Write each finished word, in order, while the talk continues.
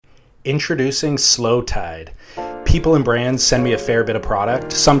Introducing Slow Tide. People and brands send me a fair bit of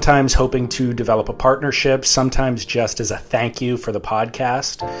product, sometimes hoping to develop a partnership, sometimes just as a thank you for the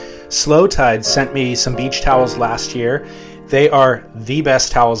podcast. Slow Tide sent me some beach towels last year. They are the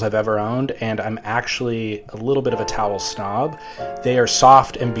best towels I've ever owned, and I'm actually a little bit of a towel snob. They are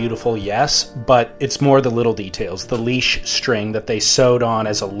soft and beautiful, yes, but it's more the little details. The leash string that they sewed on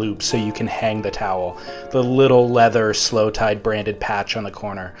as a loop so you can hang the towel. The little leather Slow Tide branded patch on the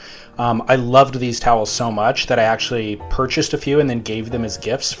corner. I loved these towels so much that I actually purchased a few and then gave them as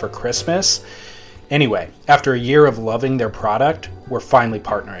gifts for Christmas. Anyway, after a year of loving their product, we're finally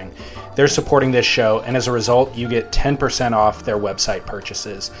partnering. They're supporting this show, and as a result, you get 10% off their website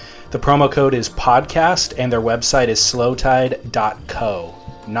purchases. The promo code is podcast, and their website is slowtide.co,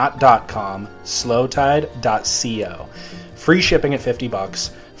 not .com, slowtide.co. Free shipping at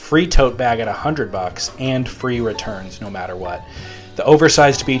 $50, free tote bag at $100, and free returns no matter what. The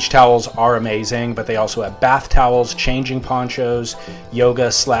oversized beach towels are amazing, but they also have bath towels, changing ponchos,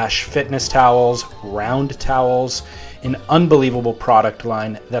 yoga/fitness towels, round towels, an unbelievable product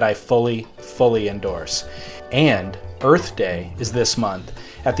line that I fully endorse. And Earth Day is this month.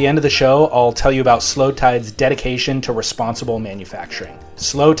 At the end of the show, I'll tell you about Slow Tide's dedication to responsible manufacturing.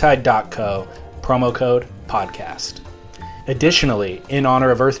 slowtide.co, promo code podcast. Additionally, in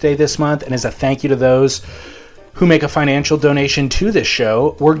honor of Earth Day this month, and as a thank you to those who make a financial donation to this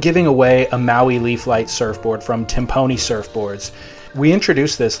show, we're giving away a Maui Leaf Light surfboard from Timponi Surfboards. We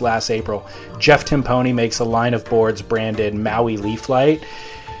introduced this last April. Jeff Timponi makes a line of boards branded Maui Leaf Light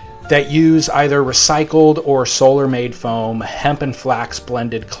that use either recycled or solar-made foam, hemp and flax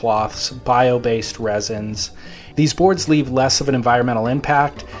blended cloths, bio-based resins. These boards leave less of an environmental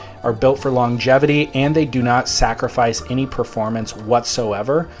impact, are built for longevity, and they do not sacrifice any performance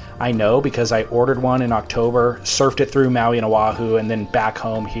whatsoever. I know because I ordered one in October, surfed it through Maui and Oahu, and then back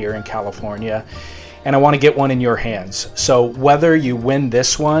home here in California. And I want to get one in your hands. So whether you win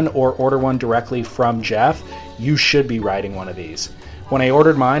this one or order one directly from Jeff, you should be riding one of these. When I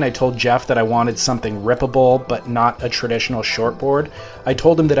ordered mine, I told Jeff that I wanted something rippable, but not a traditional shortboard. I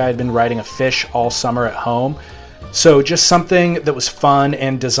told him that I had been riding a fish all summer at home. So just something that was fun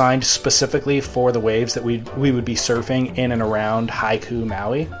and designed specifically for the waves that we would be surfing in and around Haiku,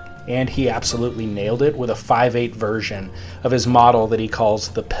 Maui. And he absolutely nailed it with a 5.8 version of his model that he calls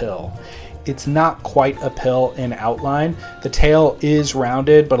the Pill. It's not quite a pill in outline. The tail is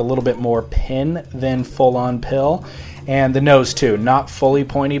rounded, but a little bit more pin than full-on pill. And the nose too, not fully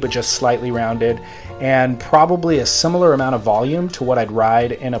pointy, but just slightly rounded. And probably a similar amount of volume to what I'd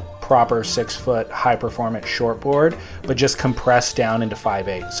ride in a proper 6-foot high-performance shortboard, but just compressed down into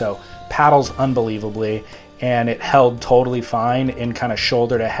 5.8. So paddles unbelievably, and it held totally fine in kind of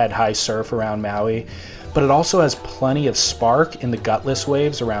shoulder to head high surf around Maui. But it also has plenty of spark in the gutless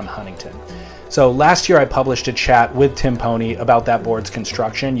waves around Huntington. So last year I published a chat with Timponi about that board's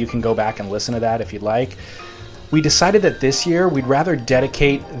construction. You can go back and listen to that if you'd like. We decided that this year we'd rather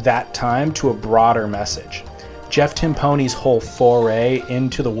dedicate that time to a broader message. Jeff Timponi's whole foray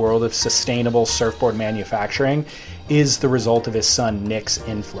into the world of sustainable surfboard manufacturing is the result of his son Nick's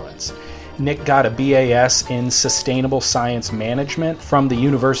influence. Nick got a BAS in Sustainable Science Management from the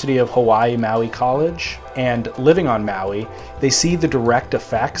University of Hawaii Maui College, and living on Maui, they see the direct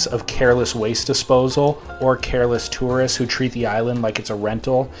effects of careless waste disposal or careless tourists who treat the island like it's a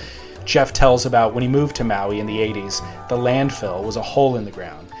rental. Jeff tells about when he moved to Maui in the 80s, the landfill was a hole in the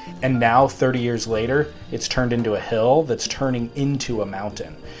ground. And now, 30 years later, it's turned into a hill that's turning into a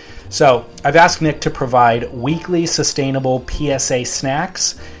mountain. So I've asked Nick to provide weekly sustainable PSA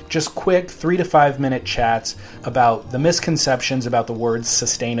snacks, just quick 3 to 5 minute chats about the misconceptions about the word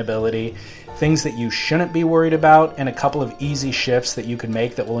sustainability, things that you shouldn't be worried about, and a couple of easy shifts that you can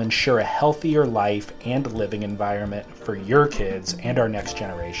make that will ensure a healthier life and living environment for your kids and our next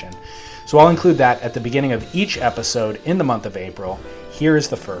generation. So I'll include that at the beginning of each episode in the month of April. Here is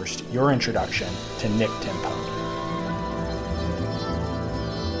the first, your introduction to Nick Timponi.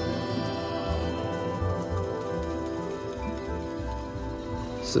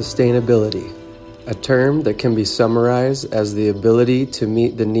 Sustainability, a term that can be summarized as the ability to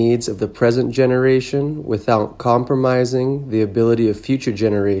meet the needs of the present generation without compromising the ability of future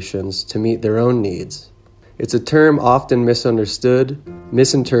generations to meet their own needs. It's a term often misunderstood,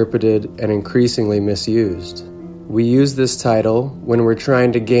 misinterpreted, and increasingly misused. We use this title when we're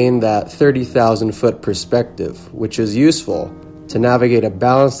trying to gain that 30,000-foot perspective, which is useful to navigate a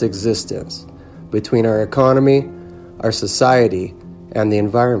balanced existence between our economy, our society, and the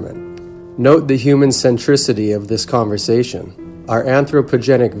environment. Note the human centricity of this conversation. Our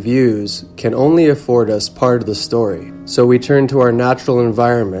anthropogenic views can only afford us part of the story, so we turn to our natural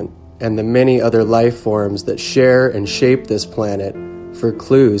environment and the many other life forms that share and shape this planet for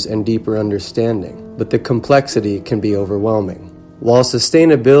clues and deeper understanding. But the complexity can be overwhelming. While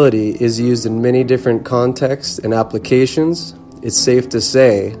sustainability is used in many different contexts and applications, it's safe to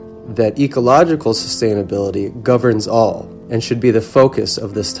say that ecological sustainability governs all and should be the focus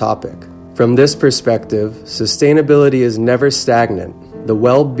of this topic. From this perspective, sustainability is never stagnant. The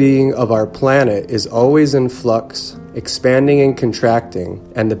well-being of our planet is always in flux, expanding and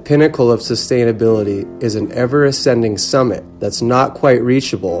contracting, and the pinnacle of sustainability is an ever-ascending summit that's not quite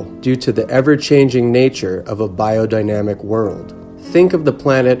reachable due to the ever-changing nature of a biodynamic world. Think of the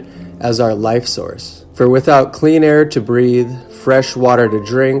planet as our life source. For without clean air to breathe, fresh water to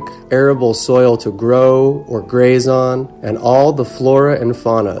drink, arable soil to grow or graze on, and all the flora and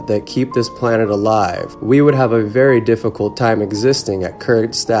fauna that keep this planet alive, we would have a very difficult time existing at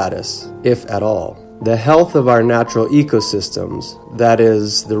current status, if at all. The health of our natural ecosystems, that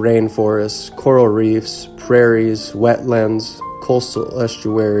is, the rainforests, coral reefs, prairies, wetlands, coastal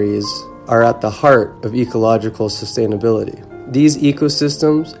estuaries, are at the heart of ecological sustainability. These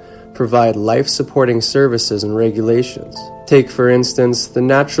ecosystems provide life-supporting services and regulations. Take, for instance, the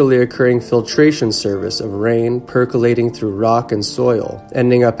naturally occurring filtration service of rain percolating through rock and soil,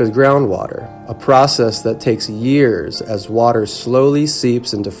 ending up as groundwater, a process that takes years as water slowly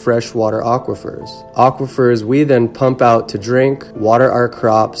seeps into freshwater aquifers. Aquifers we then pump out to drink, water our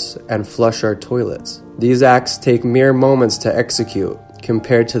crops, and flush our toilets. These acts take mere moments to execute,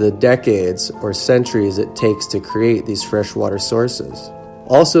 compared to the decades or centuries it takes to create these freshwater sources.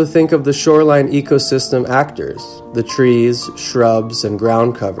 Also think of the shoreline ecosystem actors, the trees, shrubs, and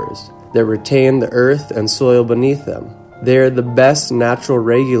ground covers that retain the earth and soil beneath them. They are the best natural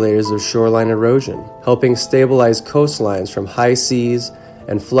regulators of shoreline erosion, helping stabilize coastlines from high seas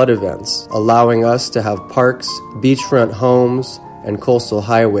and flood events, allowing us to have parks, beachfront homes, and coastal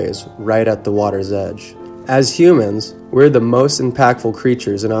highways right at the water's edge. As humans, we're the most impactful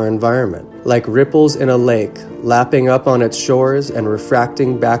creatures in our environment, like ripples in a lake, lapping up on its shores and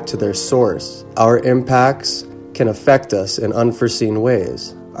refracting back to their source. Our impacts can affect us in unforeseen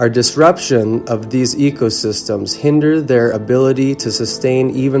ways. Our disruption of these ecosystems hinder their ability to sustain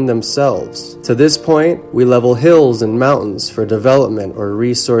even themselves. To this point, we level hills and mountains for development or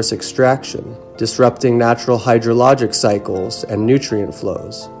resource extraction, disrupting natural hydrologic cycles and nutrient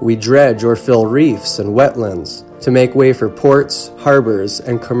flows. We dredge or fill reefs and wetlands to make way for ports, harbors,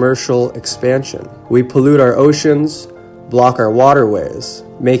 and commercial expansion. We pollute our oceans, block our waterways,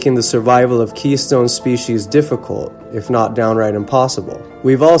 making the survival of keystone species difficult, if not downright impossible.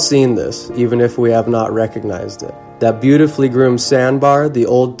 We've all seen this, even if we have not recognized it. That beautifully groomed sandbar the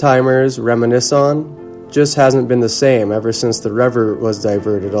old-timers reminisce on just hasn't been the same ever since the river was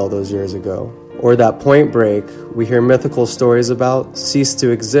diverted all those years ago. Or that Point Break we hear mythical stories about ceased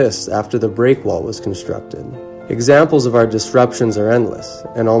to exist after the breakwall was constructed. Examples of our disruptions are endless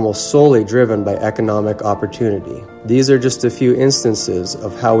and almost solely driven by economic opportunity. These are just a few instances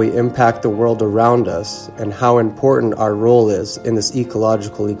of how we impact the world around us and how important our role is in this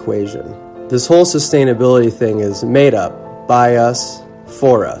ecological equation. This whole sustainability thing is made up by us,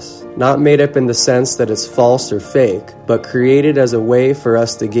 for us. Not made up in the sense that it's false or fake, but created as a way for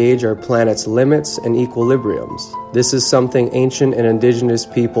us to gauge our planet's limits and equilibriums. This is something ancient and indigenous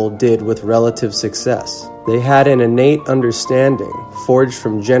people did with relative success. They had an innate understanding, forged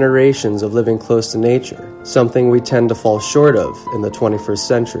from generations of living close to nature, something we tend to fall short of in the 21st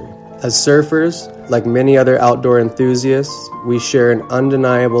century. As surfers, like many other outdoor enthusiasts, we share an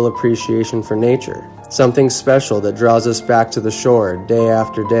undeniable appreciation for nature, something special that draws us back to the shore day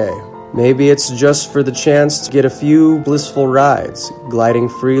after day. Maybe it's just for the chance to get a few blissful rides, gliding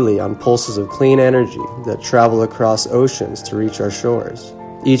freely on pulses of clean energy that travel across oceans to reach our shores,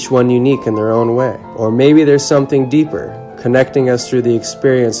 each one unique in their own way. Or maybe there's something deeper, connecting us through the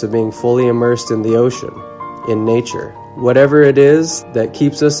experience of being fully immersed in the ocean, in nature. Whatever it is that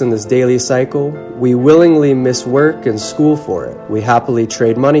keeps us in this daily cycle, we willingly miss work and school for it. We happily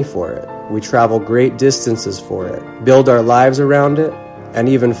trade money for it. We travel great distances for it, build our lives around it, and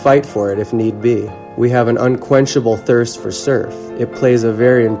even fight for it if need be. We have an unquenchable thirst for surf. It plays a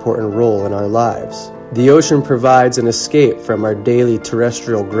very important role in our lives. The ocean provides an escape from our daily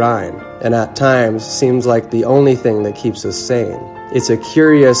terrestrial grind, and at times seems like the only thing that keeps us sane. It's a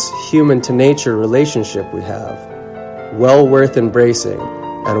curious human-to-nature relationship we have, well worth embracing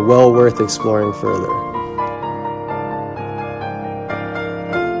and well worth exploring further.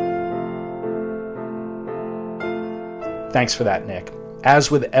 Thanks for that, Nick.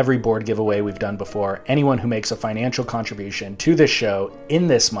 As with every board giveaway we've done before, anyone who makes a financial contribution to this show in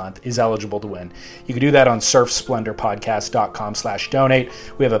this month is eligible to win. You can do that on surfsplendorpodcast.com/donate.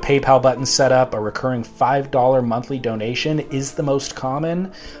 We have a PayPal button set up. A recurring $5 monthly donation is the most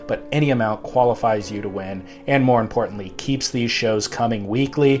common, but any amount qualifies you to win, and more importantly, keeps these shows coming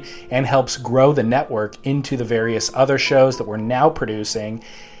weekly and helps grow the network into the various other shows that we're now producing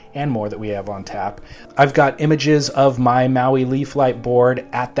and more that we have on tap. I've got images of my Maui Leaf Light board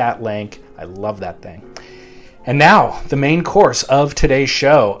at that link. I love that thing. And now, the main course of today's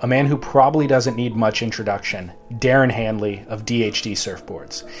show, a man who probably doesn't need much introduction, Darren Handley of DHD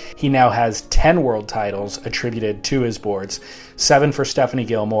Surfboards. He now has 10 world titles attributed to his boards, 7 for Stephanie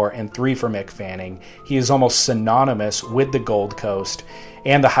Gilmore and 3 for Mick Fanning. He is almost synonymous with the Gold Coast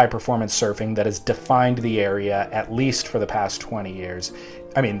and the high-performance surfing that has defined the area at least for the past 20 years.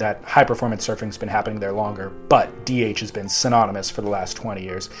 I mean, that high-performance surfing's been happening there longer, but DH has been synonymous for the last 20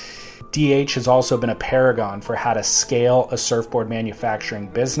 years. DH has also been a paragon for how to scale a surfboard manufacturing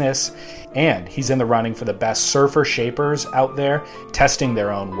business, and he's in the running for the best surfer shapers out there testing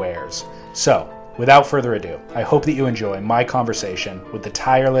their own wares. So, without further ado, I hope that you enjoy my conversation with the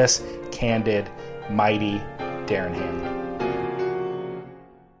tireless, candid, mighty Darren Handley.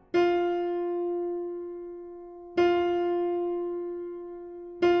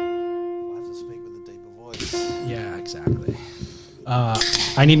 Yeah, exactly.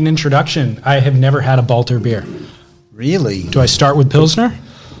 I need an introduction. I have never had a Balter beer. Really? Do I start with Pilsner?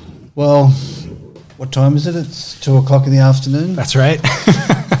 Well, what time is it? It's 2:00 in the afternoon. That's right.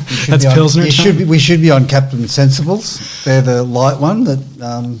 That's Pilsner time? We should be on Captain Sensibles. They're the light one that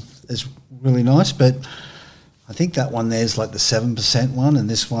is really nice, but I think that one there's like the 7% one, and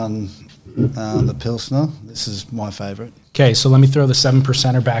this one, the Pilsner, this is my favourite. Okay, so let me throw the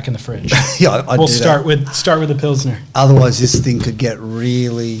 7%er back in the fridge. Yeah, we'll start with the Pilsner. Otherwise, this thing could get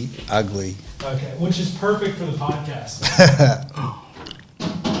really ugly. Okay, which is perfect for the podcast.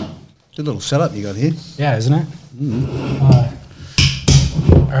 Good little setup you got here. Yeah, isn't it?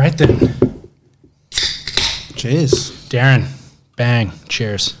 Mm-hmm. All right then. Cheers. Darren, bang,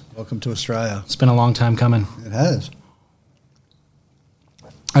 cheers. Welcome to Australia. It's been a long time coming. It has.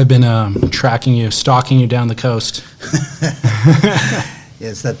 I've been tracking you, stalking you down the coast. Yeah,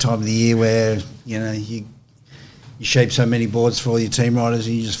 it's that time of the year where, you know, you shape so many boards for all your team riders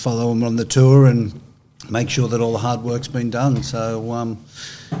and you just follow them on the tour and make sure that all the hard work's been done. So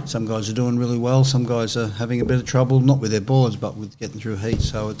some guys are doing really well, some guys are having a bit of trouble, not with their boards, but with getting through heat.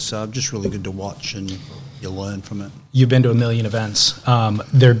 So it's just really good to watch and you learn from it. You've been to a million events.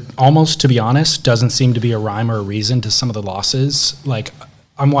 There almost, to be honest, doesn't seem to be a rhyme or a reason to some of the losses. Like,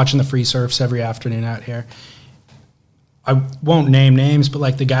 I'm watching the free surfs every afternoon out here. I won't name names, but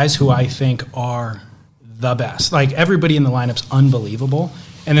like the guys who I think are the best. Like everybody in the lineup's unbelievable,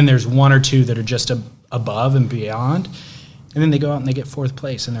 and then there's one or two that are just above and beyond, and then they go out and they get fourth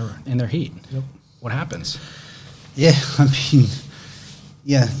place in their heat. Yep. What happens? Yeah, I mean,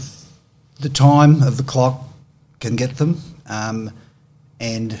 yeah, the time of the clock can get them,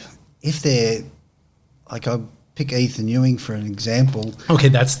 and if they're like I pick Ethan Ewing for an example. Okay,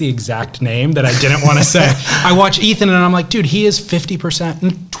 that's the exact name that I didn't want to say. I watch Ethan and I'm like, dude, he is 50%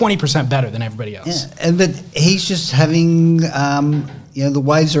 and 20% better than everybody else. Yeah, but he's just having, the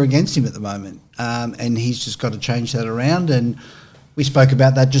waves are against him at the moment, and he's just got to change that around. And we spoke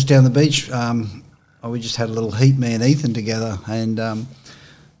about that just down the beach. We just had a little heat, me and Ethan together, and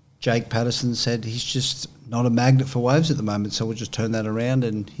Jake Patterson said he's just not a magnet for waves at the moment, so we'll just turn that around.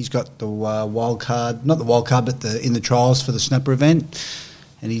 And he's got the wild card, not the wild card, but in the trials for the snapper event,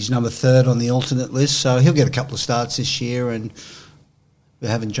 and he's number 3rd on the alternate list, so he'll get a couple of starts this year. And we're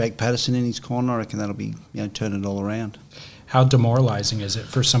having Jake Patterson in his corner. I reckon that'll be turn it all around. How demoralizing is it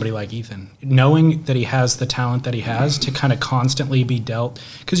for somebody like Ethan, knowing that he has the talent that he has, to kind of constantly be dealt?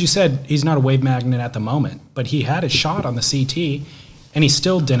 Because you said he's not a wave magnet at the moment, but he had a shot on the CT, and he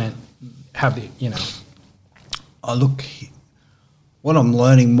still didn't have the, Oh, look, what I'm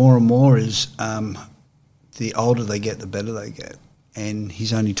learning more and more is the older they get, the better they get. And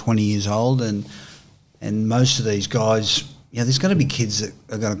he's only 20 years old, and most of these guys, there's going to be kids that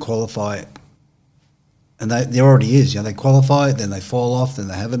are going to qualify, and there already is. They qualify, then they fall off, then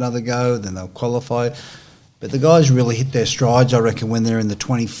they have another go, then they'll qualify. But the guys really hit their strides, I reckon, when they're in the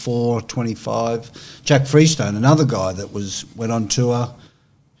 24, 25. Jack Freestone, another guy that went on tour.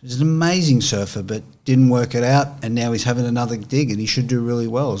 He's an amazing surfer, but didn't work it out, and now he's having another dig, and he should do really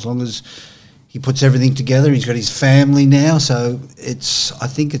well as long as he puts everything together. He's got his family now, so I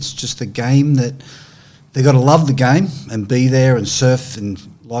think it's just a game that they've got to love the game and be there and surf and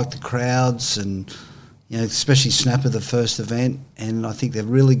like the crowds, and especially snap of the first event. And I think they've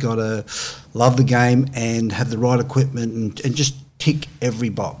really got to love the game and have the right equipment and just tick every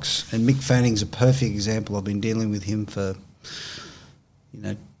box. And Mick Fanning's a perfect example. I've been dealing with him for,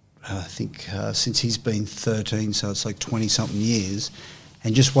 I think since he's been 13, so it's like 20-something years.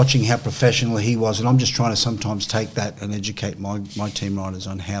 And just watching how professional he was, and I'm just trying to sometimes take that and educate my team riders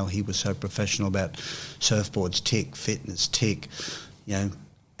on how he was so professional about surfboards tick, fitness tick,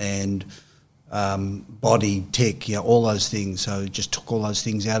 and body tick, all those things. So it just took all those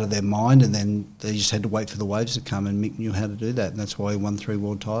things out of their mind, and then they just had to wait for the waves to come, and Mick knew how to do that, and that's why he won 3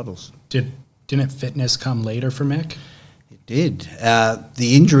 world titles. Didn't fitness come later for Mick? It did.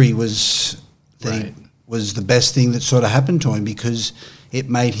 The injury was the best thing that sort of happened to him, because it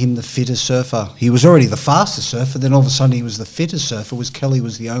made him the fittest surfer. He was already the fastest surfer, then all of a sudden he was the fittest surfer. Kelly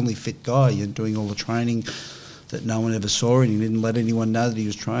was the only fit guy, doing all the training that no one ever saw, and he didn't let anyone know that he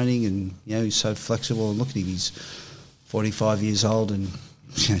was training, and he's so flexible. And look at him, he's 45 years old and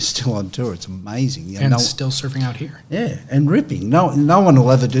still on tour. It's amazing. And still surfing out here. Yeah, and ripping. No one will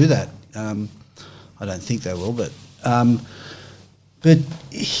ever do that. I don't think they will, but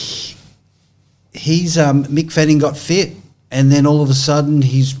he's Mick Fanning got fit, and then all of a sudden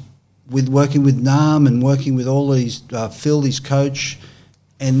he's working with Nam and working with all these Phil, his coach,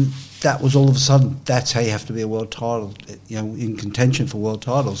 and that was all of a sudden, that's how you have to be a world title, in contention for world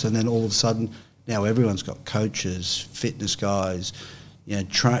titles. And then all of a sudden, now everyone's got coaches, fitness guys,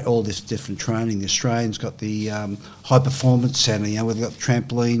 all this different training. The Australians got the high performance centre, we've got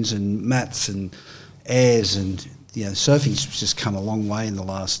trampolines and mats and airs, and surfing's just come a long way in the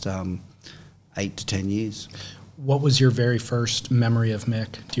last 8 to 10 years. What was your very first memory of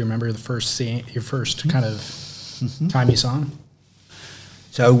Mick? Do you remember your first kind of time you saw him?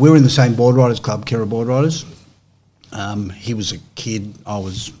 So we were in the same board riders club, Kira Board Riders. He was a kid. I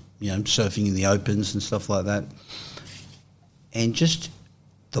was, surfing in the opens and stuff like that. And just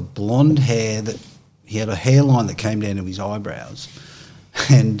the blonde hair that he had, a hairline that came down to his eyebrows,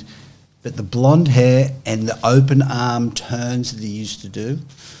 but the blonde hair and the open arm turns that he used to do,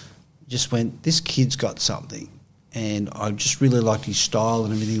 just went, this kid's got something. And I just really liked his style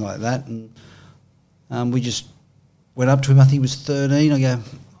and everything like that. And we just went up to him. I think he was 13. I go,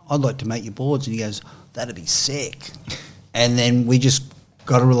 I'd like to make your boards. And he goes, that'd be sick. And then we just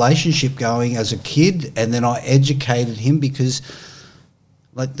got a relationship going as a kid. And then I educated him, because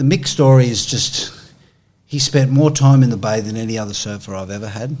like the Mick story is just, he spent more time in the bay than any other surfer I've ever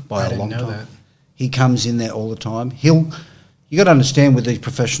had by a long time. That. He comes in there all the time. You got to understand with these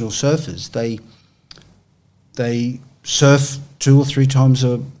professional surfers, they surf 2 or 3 times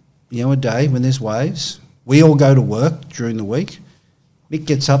a day when there's waves. We all go to work during the week. Mick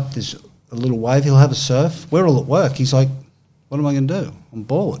gets up, there's a little wave, he'll have a surf. We're all at work. He's like, what am I going to do? I'm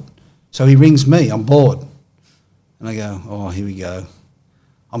bored. So he rings me, I'm bored. And I go, oh, here we go.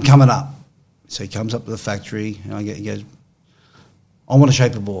 I'm coming up. So he comes up to the factory, and he goes, I want to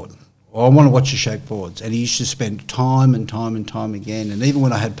shape a board. Or I want to watch you shape boards. And he used to spend time and time and time again. And even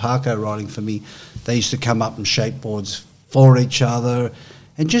when I had Parko riding for me, they used to come up and shape boards for each other.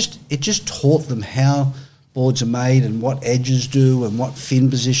 And it just taught them how boards are made and what edges do and what fin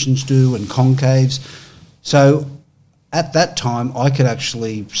positions do and concaves. So at that time, I could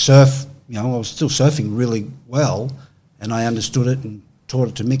actually surf. I was still surfing really well, and I understood it and taught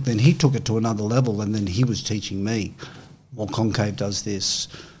it to Mick. Then he took it to another level, and then he was teaching me, well, concave does this,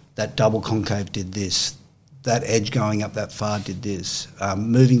 that double concave did this, that edge going up that far did this,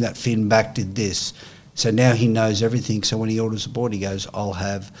 moving that fin back did this. So now he knows everything. So when he orders a board, he goes, I'll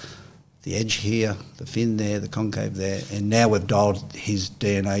have the edge here, the fin there, the concave there. And now we've dialed his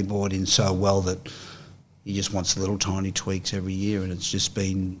DNA board in so well that he just wants little tiny tweaks every year. And it's just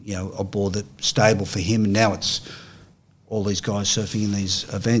been, a board that's stable for him. And now it's all these guys surfing in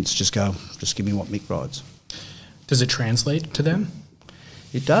these events just give me what Mick rides. Does it translate to them?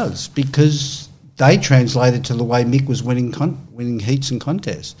 It does, because they translated to the way Mick was winning heats and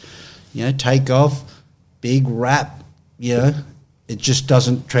contests. Take off, big wrap, it just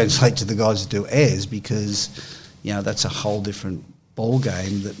doesn't translate to the guys that do airs, because, that's a whole different ball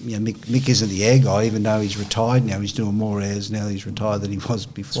game. That Mick isn't the air guy, even though he's retired now. He's doing more airs now that he's retired than he was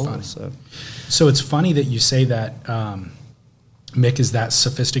before. So it's funny that you say that Mick is that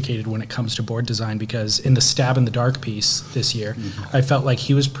sophisticated when it comes to board design, because in the Stab in the Dark piece this year, I felt like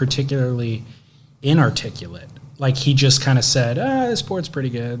he was particularly inarticulate. Like he just kind of said, this board's pretty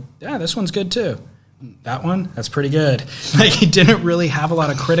good. Yeah, this one's good too. That one, that's pretty good. Like he didn't really have a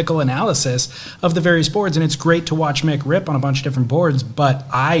lot of critical analysis of the various boards, and it's great to watch Mick rip on a bunch of different boards, but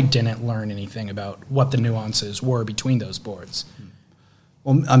I didn't learn anything about what the nuances were between those boards.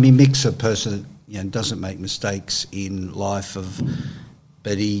 Well, Mick's a person doesn't make mistakes in life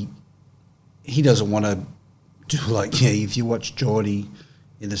but he doesn't want to do if you watch Geordie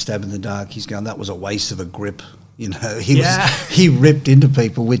in the Stab in the Dark, he's going, that was a waste of a grip. He ripped into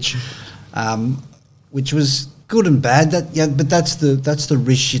people, which was good and bad. But that's the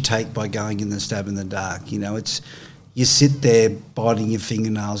risk you take by going in the Stab in the Dark. It's you sit there biting your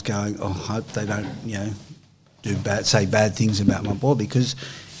fingernails, going, "Oh, I hope they don't, say bad things about my board," because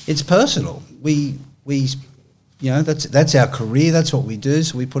it's personal. We that's our career. That's what we do.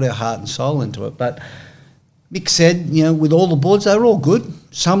 So we put our heart and soul into it. But Mick said, with all the boards, they were all good.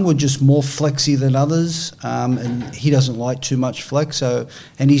 Some were just more flexy than others, and he doesn't like too much flex. So,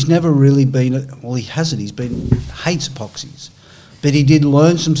 and he's never really been. Well, he hasn't. Hates epoxies, but he did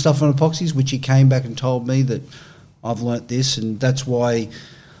learn some stuff on epoxies, which he came back and told me that I've learnt this, and that's why.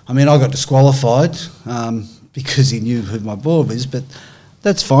 I mean, I got disqualified because he knew who my board was, but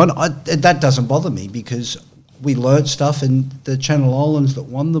that's fine. That doesn't bother me because we learnt stuff, and the Channel Islands that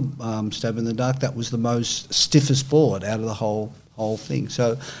won the Stab in the Dark, that was the most stiffest board out of the whole thing.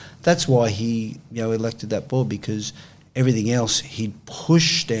 So that's why he elected that board, because everything else he'd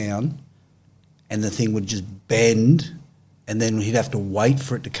push down and the thing would just bend, and then he'd have to wait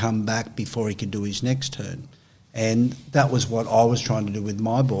for it to come back before he could do his next turn. And that was what I was trying to do with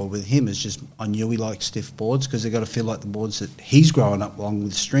my board with him, is just I knew he liked stiff boards because they've got to feel like the boards that he's growing up along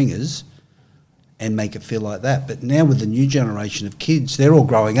with stringers, and make it feel like that. But now with the new generation of kids, they're all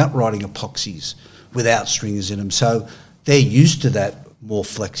growing up riding epoxies without stringers in them. So they're used to that more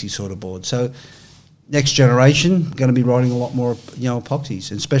flexy sort of board. So next generation going to be riding a lot more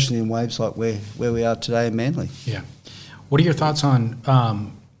epoxies, especially in waves like where we are today in Manly. Yeah. What are your thoughts on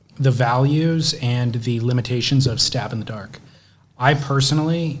the values and the limitations of Stab in the Dark? I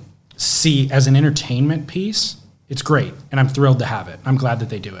personally see as an entertainment piece, it's great, and I'm thrilled to have it. I'm glad that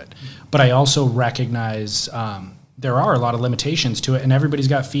they do it. But I also recognize there are a lot of limitations to it, and everybody's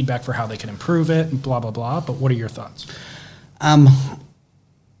got feedback for how they can improve it and blah, blah, blah. But what are your thoughts?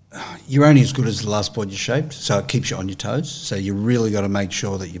 You're only as good as the last board you shaped, so it keeps you on your toes. So you really got to make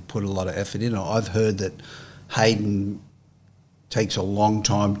sure that you put a lot of effort in. I've heard that Hayden takes a long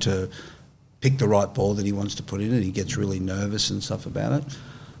time to pick the right ball that he wants to put in, and he gets really nervous and stuff about it.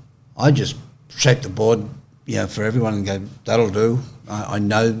 I just shape the board for everyone and go, that'll do. I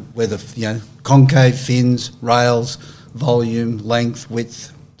know where the concave, fins, rails, volume, length,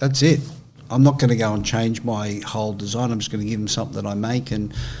 width, that's it. I'm not going to go and change my whole design. I'm just going to give them something that I make,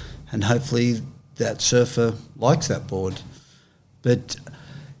 and hopefully that surfer likes that board. But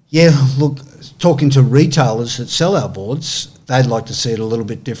look, talking to retailers that sell our boards, they'd like to see it a little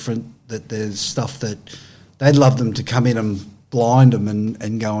bit different, that there's stuff that they'd love them to come in and blind them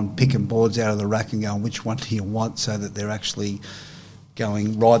and go and picking boards out of the rack and going, which one do you want, so that they're actually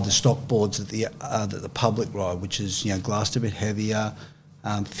going ride the stock boards that the public ride, which is glassed a bit heavier,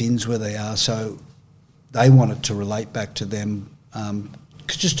 fins where they are, so they want it to relate back to them,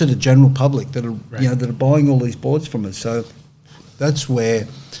 just to the general public that are that are buying all these boards from us. So that's where,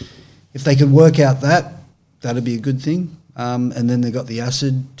 if they can work out that'd be a good thing. And then they got the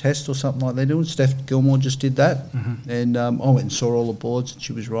acid test or something like they're doing. Steph Gilmore just did that, and I went and saw all the boards that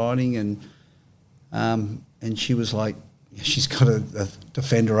she was riding, and she was like, she's got a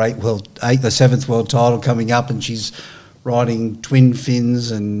Defender 8, the 7th world title coming up, and she's riding twin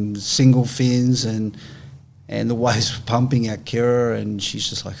fins and single fins, and the waves were pumping at Kira, and she's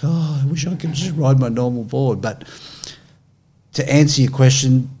just like, I wish I could just ride my normal board. But to answer your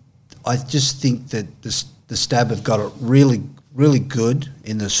question, I just think that the Stab have got it really, really good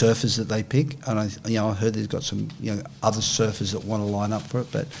in the surfers that they pick, and I heard there's got some other surfers that want to line up for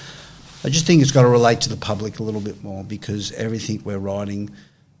it, but I just think it's got to relate to the public a little bit more, because everything we're riding,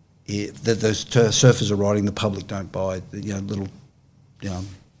 that the surfers are riding, the public don't buy. Little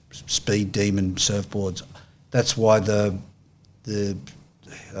speed demon surfboards. That's why the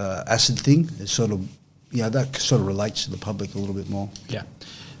acid thing is sort of that sort of relates to the public a little bit more. Yeah.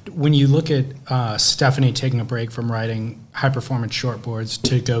 When you look at Stephanie taking a break from riding high-performance shortboards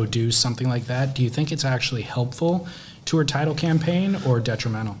to go do something like that, do you think it's actually helpful to her title campaign or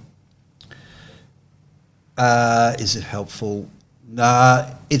detrimental? Is it helpful?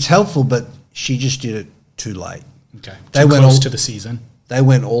 Nah, it's helpful, but she just did it too late. Okay, too close to the season. They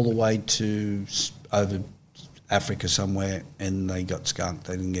went all the way to over Africa somewhere, and they got skunked.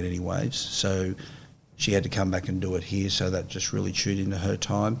 They didn't get any waves, so she had to come back and do it here, so that just really chewed into her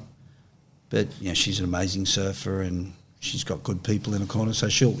time. But she's an amazing surfer, and she's got good people in the corner, so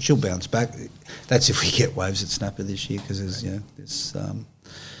she'll bounce back. That's if we get waves at Snapper this year, because there's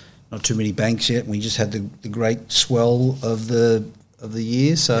not too many banks yet. We just had the great swell of the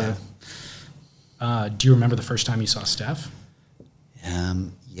year, so Do you remember the first time you saw Steph?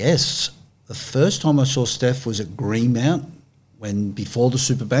 Yes. The first time I saw Steph was at Greenmount before the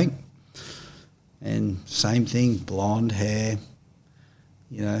Superbank. And same thing, blonde hair,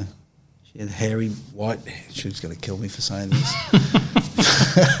 you know, she had hairy white, she was going to kill me for saying this,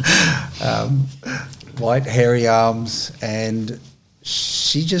 white hairy arms, and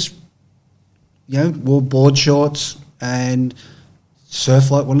she just, you know, wore board shorts and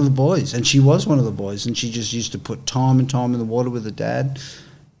surfed like one of the boys, and she was one of the boys, and she just used to put time and time in the water with her dad.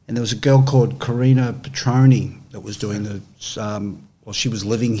 And there was a girl called Karina Petroni that was doing the, she was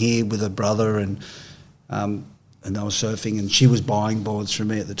living here with her brother, and they were surfing, and she was buying boards from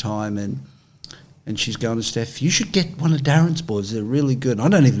me at the time, and she's going to Steph, you should get one of Darren's boards, they're really good. I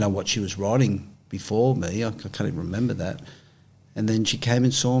don't even know what she was riding before me, I can't even remember that. And then she came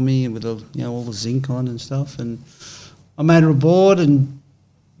and saw me with all the zinc on and stuff, and I made her a board and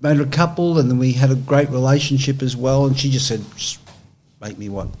made her a couple, and then we had a great relationship as well, and she just said, just make me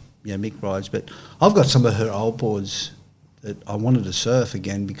what Mick rides. But I've got some of her old boards that I wanted to surf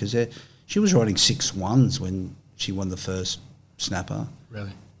again, because she was riding 6.1s when she won the first snapper.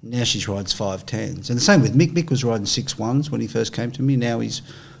 Really? Now she rides 5.10s. And the same with Mick. Mick was riding 6.1s when he first came to me. Now he's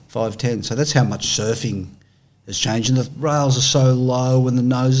 5.10. So that's how much surfing has changed. And the rails are so low and the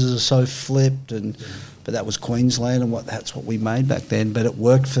noses are so flipped. But that was Queensland, and that's what we made back then. But it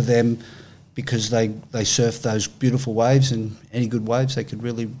worked for them because they surfed those beautiful waves, and any good waves they could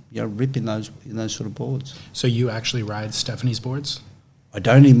really rip in those sort of boards. So you actually ride Stephanie's boards? I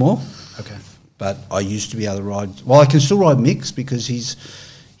don't anymore. Okay. But I used to be able to ride. Well, I can still ride Mick's because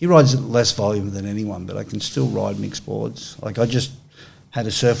he rides at less volume than anyone, but I can still ride Mick's boards. Like I just had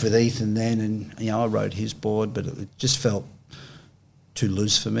a surf with Ethan then, and I rode his board, but it just felt too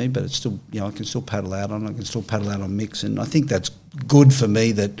loose for me. But it's still, I can still paddle out on it. I can still paddle out on Mick's, and I think that's good for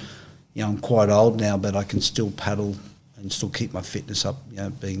me that, I'm quite old now, but I can still paddle and still keep my fitness up,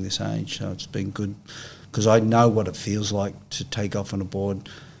 being this age. So it's been good because I know what it feels like to take off on a board,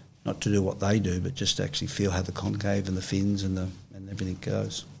 not to do what they do, but just to actually feel how the concave and the fins and everything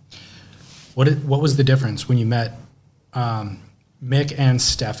goes. What was the difference when you met Mick and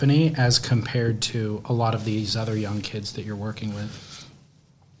Stephanie as compared to a lot of these other young kids that you're working with?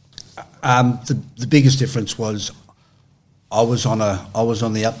 The biggest difference was I was on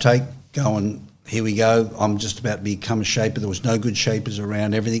the uptake going, here we go, I'm just about to become a shaper. There was no good shapers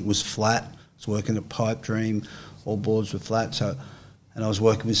around. Everything was flat. I was working at Pipe Dream. All boards were flat. And I was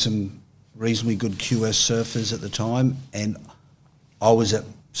working with some reasonably good QS surfers at the time, and I was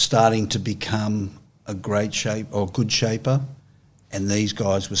starting to become a great good shaper, and these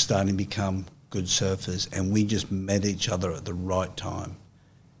guys were starting to become good surfers, and we just met each other at the right time.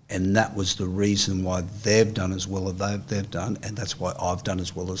 And that was the reason why they've done as well as they've done, and that's why I've done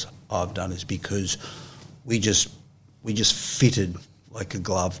as well as I've done, is because we just fitted like a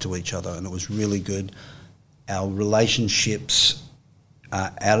glove to each other, and it was really good. Our relationships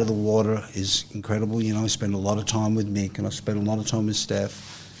out of the water is incredible. I spend a lot of time with Mick, and I spend a lot of time with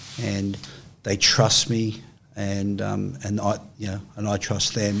Steph, and they trust me, and I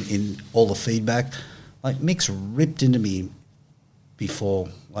trust them in all the feedback. Like Mick's ripped into me before,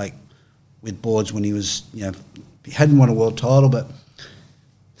 like with boards when he was, he hadn't won a world title, but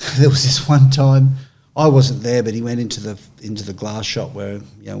there was this one time I wasn't there, but he went into the glass shop where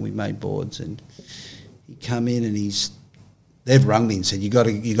we made boards, and he come in and they've rung me and said, you got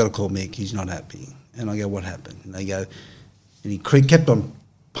to call Mick, he's not happy. And I go, what happened? And they go, and he kept on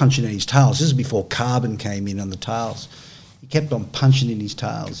punching in his tails. This is before carbon came in on the tails. He kept on punching in his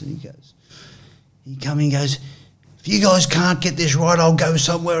tails, and he come in and goes, if you guys can't get this right, I'll go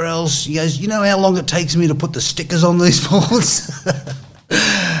somewhere else. He goes, you know how long it takes me to put the stickers on these boards?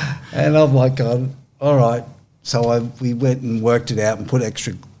 And I'm like, all right. So we went and worked it out and put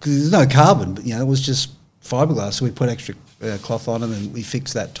extra, because there's no carbon, but it was just fiberglass, so we put extra cloth on them, and we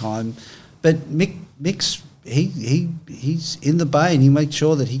fixed that time. But Mick's he's in the bay, and he makes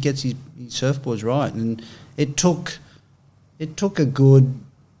sure that he gets his surfboards right, and it took a good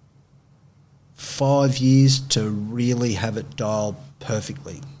 5 years to really have it dialed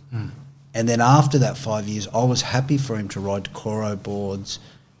perfectly. And then after that 5 years, I was happy for him to ride Coro boards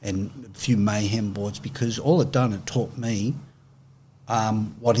and a few Mayhem boards, because all it taught me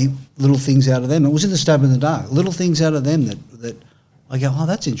little things out of them. It was in the stab in the dark, little things out of them that I go, oh,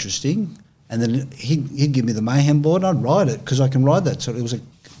 that's interesting. And then he'd give me the Mayhem board, and I'd ride it because I can ride that. So it was a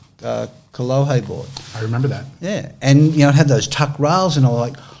Kolohe board. I remember that. Yeah, and it had those tuck rails, and I was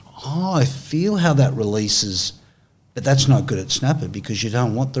like, oh, I feel how that releases But that's not good at snapper because you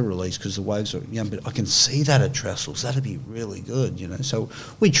don't want the release because the waves are, but I can see that at trestles. That'd be really good, So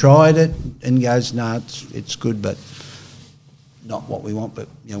we tried it and goes, no, it's good, but not what we want. But,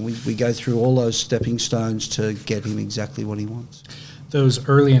 we go through all those stepping stones to get him exactly what he wants. Those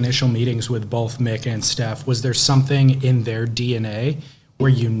early initial meetings with both Mick and Steph, was there something in their DNA where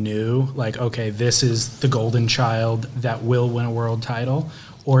you knew, like, okay, this is the golden child that will win a world title?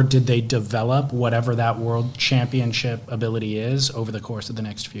 Or did they develop whatever that world championship ability is over the course of the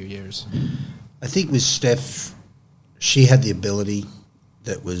next few years? I think with Steph, she had the ability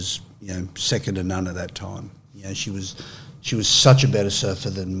that was, second to none at that time. She was such a better surfer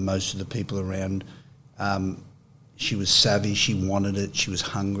than most of the people around. She was savvy. She wanted it. She was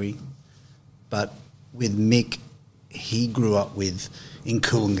hungry. But with Mick, he grew up in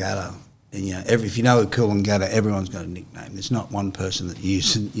Coolangatta. And, if you know Coolangatta, everyone's got a nickname. There's not one person that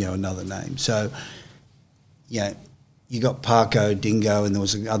uses, another name. So, you got Parko, Dingo, and there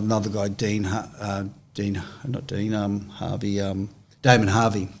was another guy, Damon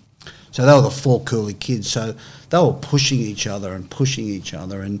Harvey. So they were the four Cooley kids. So they were pushing each other.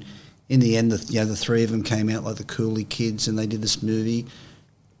 And in the end, the three of them came out like the Cooley kids, and they did this movie.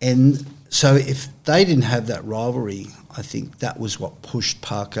 And so if they didn't have that rivalry, I think that was what pushed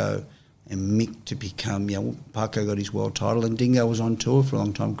Parko and Mick to become, Parko got his world title and Dingo was on tour for a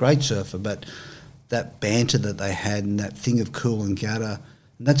long time, great surfer, but that banter that they had and that thing of Coolangatta,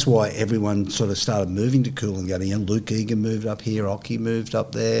 and that's why everyone sort of started moving to Coolangatta. Luke Egan moved up here, Occy moved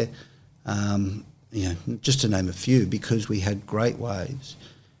up there, just to name a few, because we had great waves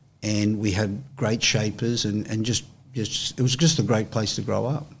and we had great shapers and just it was just a great place to grow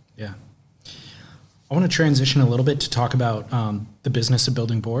up. Yeah. I want to transition a little bit to talk about the business of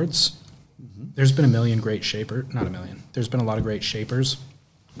building boards. There's been there's been a lot of great shapers.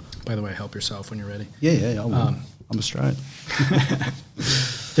 By the way, help yourself when you're ready. Yeah, I'm Australian.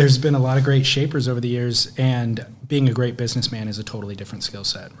 There's been a lot of great shapers over the years, and being a great businessman is a totally different skill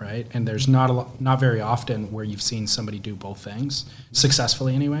set, right? And there's not very often where you've seen somebody do both things,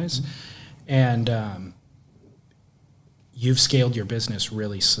 successfully anyways. And you've scaled your business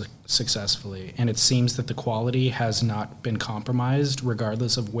really successfully, and it seems that the quality has not been compromised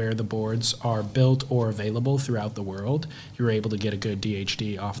regardless of where the boards are built or available throughout the world. You're able to get a good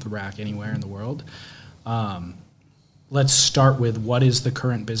DHD off the rack anywhere in the world. Let's start with, what is the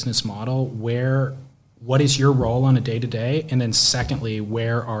current business model? What is your role on a day-to-day? And then secondly,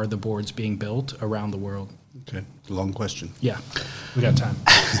 where are the boards being built around the world? Okay, long question. Yeah, we got time.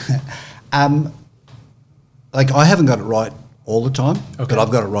 I haven't got it right all the time, okay, but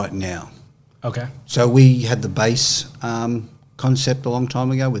I've got it right now. Okay. So we had the base concept a long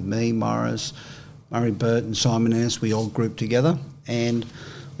time ago with me, Morris, Murray Burt and Simon Annis. We all grouped together and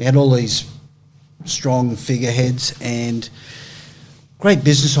we had all these strong figureheads and great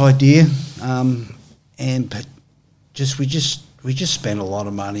business idea. But we just spent a lot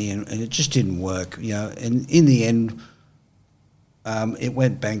of money and it just didn't work, and in the end, it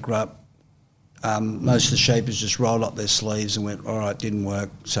went bankrupt. Most of the shapers just rolled up their sleeves and went, all right, didn't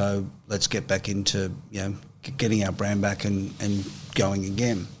work, so let's get back into, getting our brand back and going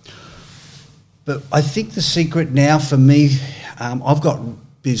again. But I think the secret now for me, I've got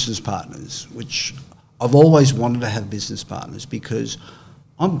business partners, which I've always wanted to have business partners because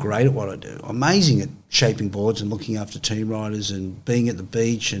I'm great at what I do. I'm amazing at shaping boards and looking after team riders and being at the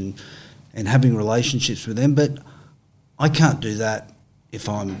beach and having relationships with them, but I can't do that if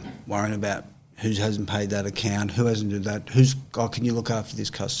I'm worrying about who hasn't paid that account, who hasn't done that, can you look after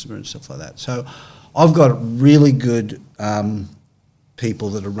this customer and stuff like that. So I've got really good people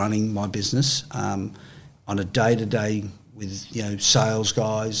that are running my business on a day-to-day with, sales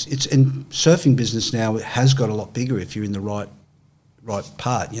guys. And surfing business now, it has got a lot bigger if you're in the right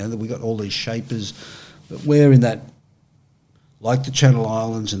part. We've got all these shapers, but we're in that, like the Channel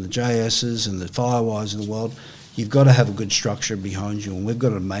Islands and the JSs and the Firewires in the world, you've got to have a good structure behind you, and we've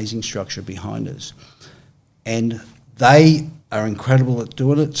got an amazing structure behind us. And they are incredible at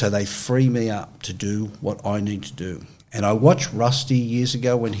doing it, so they free me up to do what I need to do. And I watched Rusty years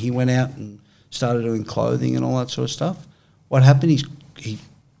ago when he went out and started doing clothing and all that sort of stuff. What happened, he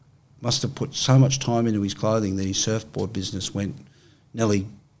must have put so much time into his clothing that his surfboard business went nearly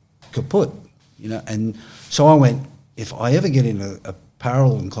kaput, And so I went, if I ever get into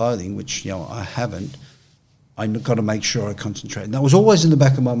apparel and clothing, which, I haven't, I've got to make sure I concentrate. And that was always in the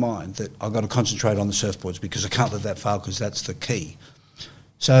back of my mind, that I've got to concentrate on the surfboards because I can't let that fail because that's the key.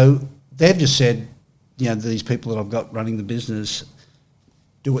 So they've just said, these people that I've got running the business,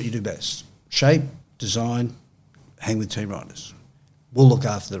 do what you do best. Shape, design, hang with team riders. We'll look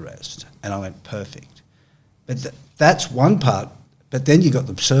after the rest. And I went, perfect. But that's one part. But then you got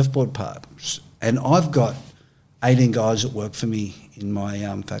the surfboard part. And I've got 18 guys that work for me in my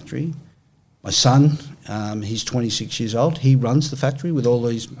factory. My son, he's 26 years old. He runs the factory with all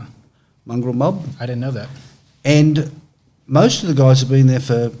these mongrel mob. I didn't know that. And most of the guys have been there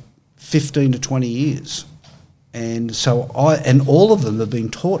for 15 to 20 years. And so all of them have been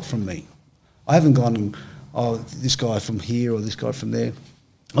taught from me. I haven't gone, this guy from here or this guy from there.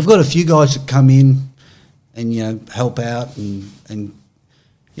 I've got a few guys that come in and, help out and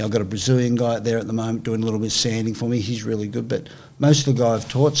I've got a Brazilian guy out there at the moment doing a little bit of sanding for me. He's really good, but most of the guys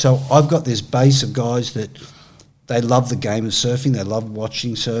I've taught. So I've got this base of guys that they love the game of surfing. They love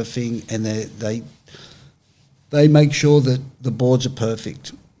watching surfing, and they make sure that the boards are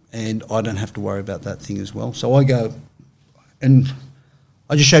perfect, and I don't have to worry about that thing as well. So I go and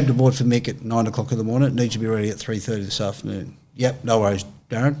I just shaped a board for Mick at 9 o'clock in the morning. It needs to be ready at 3:30 this afternoon. Yep, no worries,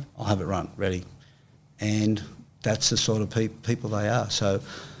 Darren. I'll have it run, ready. And that's the sort of people they are. So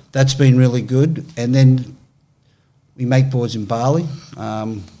that's been really good. And then we make boards in Bali,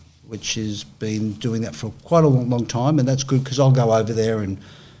 which has been doing that for quite a long time, and that's good because I'll go over there and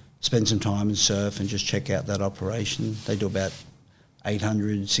spend some time and surf and just check out that operation. They do about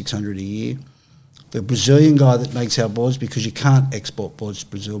 800, 600 a year. The Brazilian guy that makes our boards, because you can't export boards to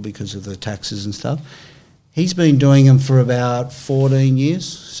Brazil because of the taxes and stuff, he's been doing them for about 14 years,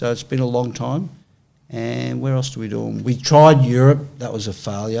 so it's been a long time. And where else do we do them? We tried Europe. That was a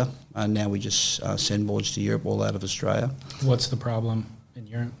failure. And now we just send boards to Europe all out of Australia. What's the problem in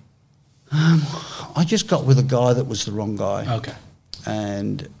Europe? I just got with a guy that was the wrong guy. Okay.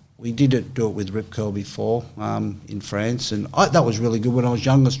 And we do it with Rip Curl before in France. And that was really good. When I was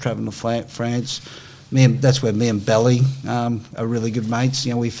young, I was travelling to France. That's where me and Belly are really good mates.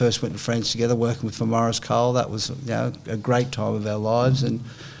 We first went to France together working with Morris Cole. That was a great time of our lives. And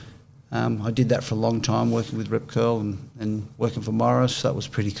I did that for a long time, working with Rip Curl and working for Morris. That was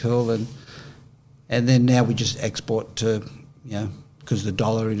pretty cool. And then now we just export to, because the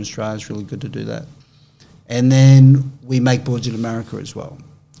dollar in Australia is really good to do that. And then we make boards in America as well.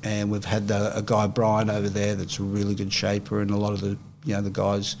 And we've had a guy, Brian, over there that's a really good shaper, and a lot of the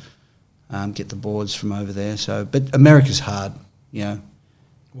guys get the boards from over there. So, but America's hard,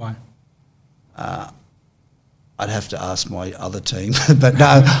 Why? I'd have to ask my other team, but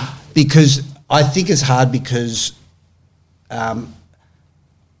no, because I think it's hard because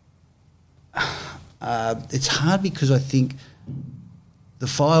it's hard because I think the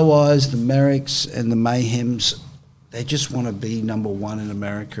Firewires, the Merricks and the Mayhems, they just want to be number one in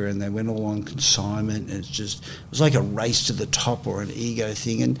America, and they went all on consignment, and it was like a race to the top or an ego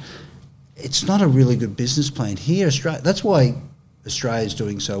thing, and it's not a really good business plan here. Australia, that's why Australia's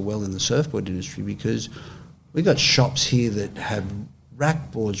doing so well in the surfboard industry, because we've got shops here that have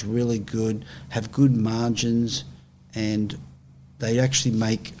rack boards really good, have good margins, and they actually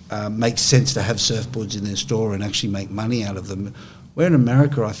make sense to have surfboards in their store and actually make money out of them. Where in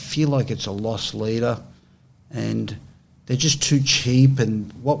America, I feel like it's a lost leader, and they're just too cheap.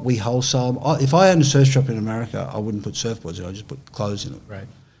 And what we wholesale, if I owned a surf shop in America, I wouldn't put surfboards in. I'd just put clothes in it. Right.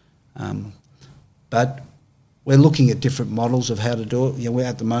 But we're looking at different models of how to do it.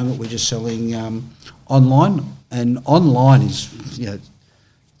 At the moment we're just selling online, and online is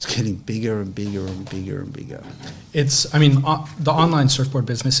it's getting bigger and bigger and bigger and bigger. The online surfboard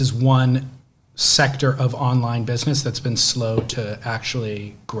business is one sector of online business that's been slow to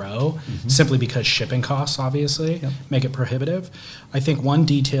actually grow, simply because shipping costs obviously make it prohibitive. I think one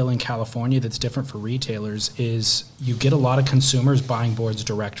detail in California that's different for retailers is you get a lot of consumers buying boards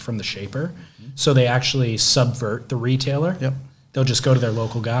direct from the shaper, so they actually subvert the retailer. Yep. They'll just go to their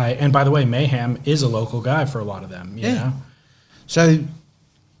local guy, and by the way, Mayhem is a local guy for a lot of them. You know? So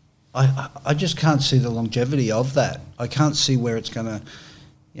I just can't see the longevity of that. I can't see where it's going to.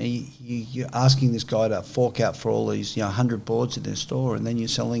 You're asking this guy to fork out for all these 100 boards in their store, and then you're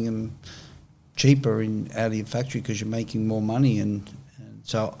selling them cheaper out of your factory because you're making more money. And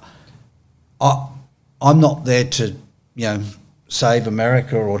so I'm not there to save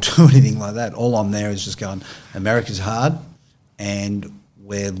America or do anything like that. All I'm there is just going, America's hard, and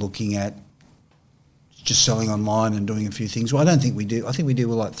we're looking at just selling online and doing a few things. Well, I don't think we do. I think we do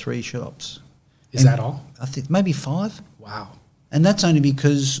with like 3 shops. Is that all? I think maybe 5. Wow. And that's only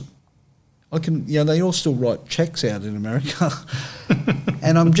because they all still write checks out in America.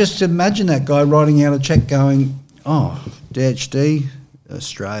 And I'm just imagine that guy writing out a check going, DHD,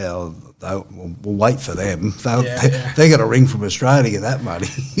 Australia, we'll wait for them. They got a ring from Australia to get that money.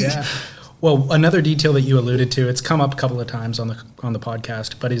 Yeah. Well, another detail that you alluded to, it's come up a couple of times on the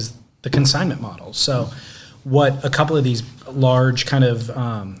podcast, but is the consignment model. So what a couple of these large kind of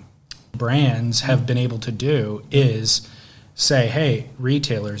brands have been able to do is say, hey,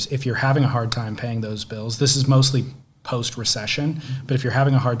 retailers, if you're having a hard time paying those bills, this is mostly post-recession, but if you're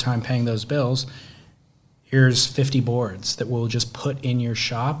having a hard time paying those bills, here's 50 boards that we'll just put in your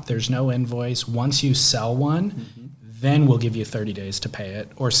shop. There's no invoice. Once you sell one, then we'll give you 30 days to pay it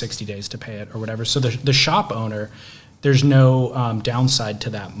or 60 days to pay it or whatever. So the shop owner, there's no downside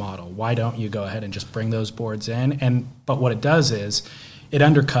to that model. Why don't you go ahead and just bring those boards in? But what it does is it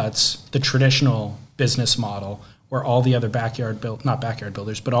undercuts the traditional business model where all the other not backyard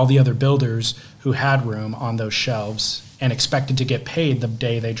builders, but all the other builders who had room on those shelves and expected to get paid the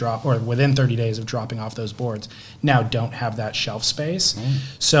day they drop, or within 30 days of dropping off those boards, now don't have that shelf space.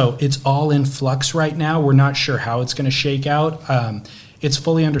 So it's all in flux right now. We're not sure how it's going to shake out. It's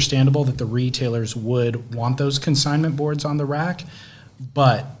fully understandable that the retailers would want those consignment boards on the rack,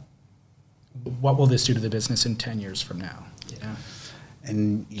 but what will this do to the business in 10 years from now? Yeah.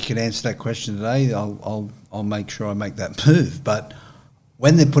 And you can answer that question today. I'll make sure I make that move. But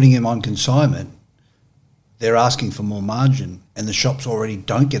when they're putting them on consignment, they're asking for more margin, and the shops already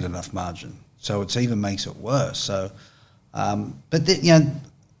don't get enough margin. So it even makes it worse. So, but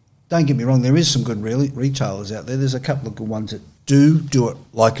don't get me wrong. There is some good retailers out there. There's a couple of good ones that do it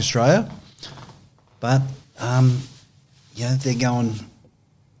like Australia, but they're going.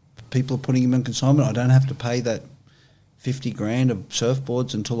 People are putting them in consignment. I don't have to pay that $50,000 of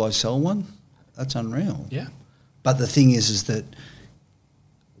surfboards until I sell one. That's unreal. Yeah. But the thing is that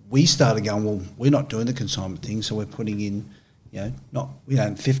we started going, well, we're not doing the consignment thing, so we're putting in, we don't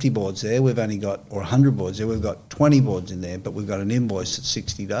have 50 boards there. We've only got, or 100 boards there. We've got 20 boards in there, but we've got an invoice at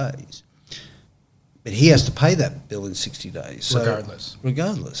 60 days. But he has to pay that bill in 60 days. So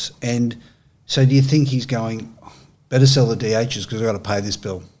regardless. And so do you think he's going, better sell the DHs because I've got to pay this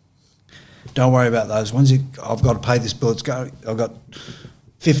bill? Don't worry about those ones. I've got to pay this bill. I've got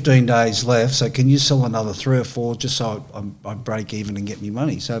 15 days left, so can you sell another 3 or 4 just so I break even and get me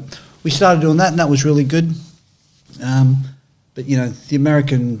money? So we started doing that, and that was really good. But, the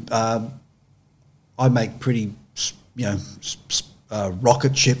American, I make pretty,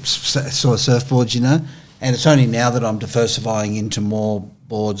 rocket ships sort of surfboards, and it's only now that I'm diversifying into more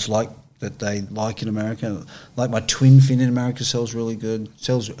boards like that they like in America. Like my twin fin in America sells really good,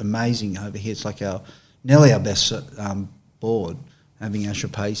 sells amazing over here. It's like nearly our best board, having Asher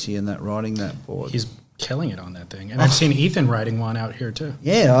Pacey and that riding that board. He's killing it on that thing. And I've seen Ethan riding one out here too.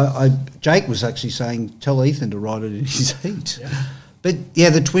 Yeah, Jake was actually saying, tell Ethan to ride it in his heat. Yeah. But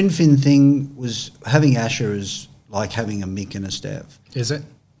yeah, the twin fin thing was, having Asher is like having a Mick and a Steph. Is it?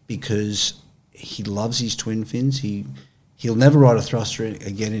 Because he loves his twin fins. He'll never ride a thruster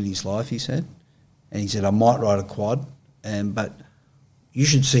again in his life, he said. And he said, I might ride a quad. But you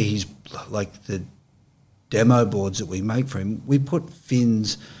should see the demo boards that we make for him. We put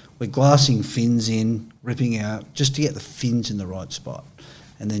fins, we're glassing fins in, ripping out, just to get the fins in the right spot.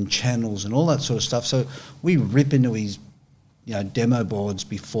 And then channels and all that sort of stuff. So we rip into his demo boards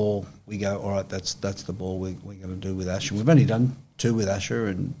before we go, all right, that's the ball we're going to do with Asher. We've only done 2 with Asher,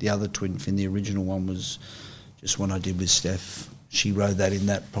 and the other twin fin, the original one, was just one I did with Steph. She rode that in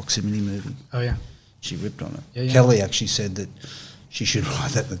that proximity movie. Oh, yeah. She ripped on it. Yeah, yeah. Kelly actually said that she should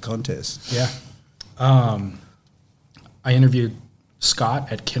ride that in the contest. Yeah. I interviewed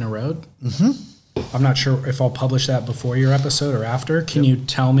Scott at Kinner Road. Mm-hmm. I'm not sure if I'll publish that before your episode or after. Can you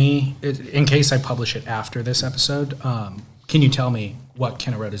tell me, in case I publish it after this episode, can you tell me what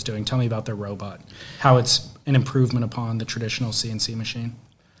Kinner Road is doing? Tell me about their robot, how it's an improvement upon the traditional CNC machine.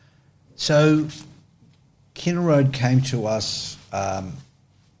 So Kinner Road came to us about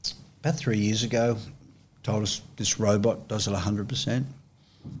 3 years ago, told us this robot does it 100%.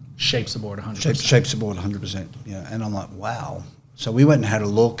 Shapes the board 100%. Shapes the board 100%, and I'm like, wow. So we went and had a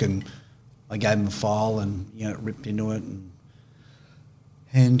look, and I gave him a file, and it ripped into it,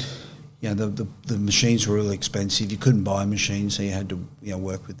 and the machines were really expensive. You couldn't buy a machine, so you had to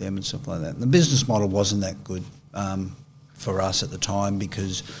work with them and stuff like that. And the business model wasn't that good for us at the time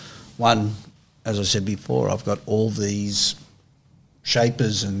because, one, as I said before, I've got all these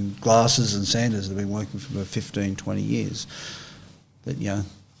shapers and glasses and sanders that have been working for 15, 20 years that,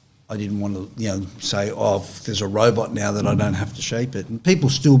 I didn't want to, say, if there's a robot now that I don't have to shape it. And people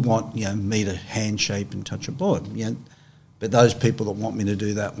still want, me to hand shape and touch a board, But those people that want me to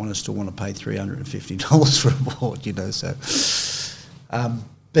do that still want to pay $350 for a board, So,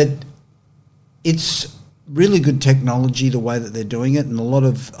 but it's really good technology the way that they're doing it, and a lot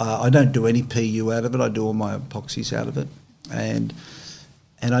of I don't do any PU out of it. I do all my epoxies out of it, and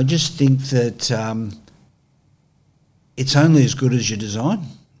I just think that it's only as good as your design.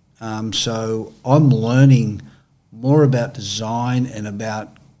 So I'm learning more about design and about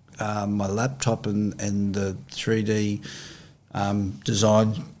my laptop and the 3D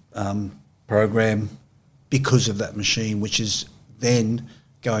design program because of that machine, which is then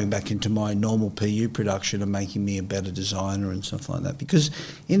going back into my normal PU production and making me a better designer and stuff like that. Because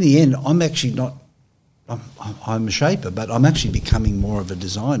in the end, I'm actually not, I'm a shaper, but I'm actually becoming more of a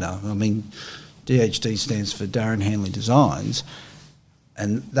designer. I mean, DHD stands for Darren Handley Designs,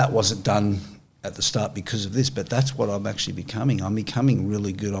 and that wasn't done at the start because of this, but that's what I'm actually becoming. I'm becoming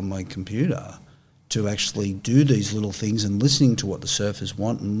really good on my computer to actually do these little things and listening to what the surfers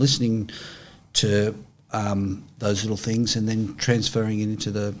want and listening to those little things, and then transferring it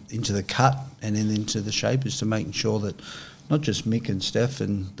into the cut and then into the shapers, to making sure that not just Mick and Steph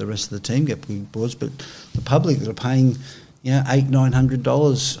and the rest of the team get big boards, but the public that are paying,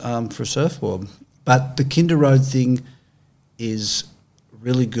 $800-900 for a surfboard. But the Kinder Road thing is a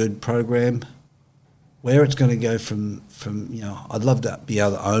really good program. Where it's going to go from I'd love to be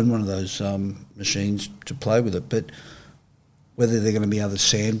able to own one of those machines to play with it, but whether they're going to be able to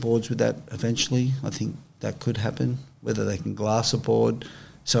sandboards with that eventually, I think that could happen. Whether they can glass a board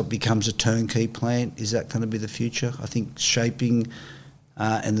so it becomes a turnkey plant, is that going to be the future? I think shaping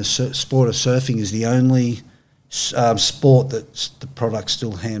and the sport of surfing is the only sport that's the product's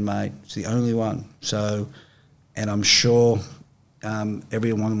still handmade. It's the only one. So, and I'm sure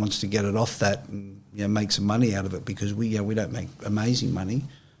everyone wants to get it off that and make some money out of it, because we don't make amazing money,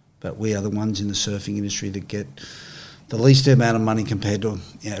 but we are the ones in the surfing industry that get the least amount of money compared to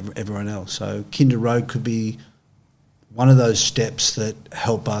everyone else. So Kinder Road could be one of those steps that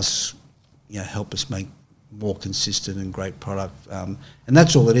help us make more consistent and great product. And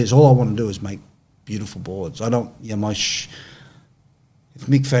that's all it is. All I want to do is make beautiful boards. I don't, if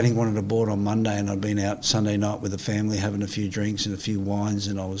Mick Fanning wanted a board on Monday and I'd been out Sunday night with the family having a few drinks and a few wines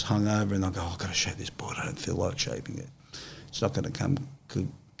and I was hungover and I go, I've got to shape this board, I don't feel like shaping it. It's not going to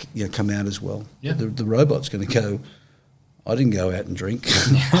come out as well. Yeah. The robot's going to go, I didn't go out and drink.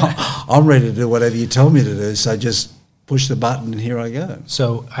 I'm ready to do whatever you tell me to do, so just push the button and here I go.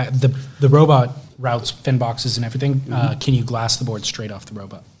 So the robot routes fin boxes and everything. Mm-hmm. Can you glass the board straight off the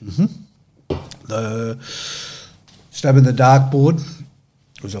robot? Mm-hmm. The Stab in the Dark board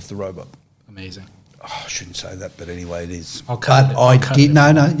was off the robot. Amazing. Oh, I shouldn't say that, but anyway, it is. I'll cut it.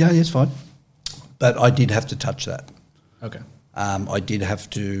 It's fine. But I did have to touch that. Okay. I did have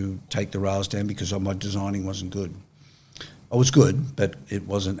to take the rails down because my designing wasn't good. I was good, but it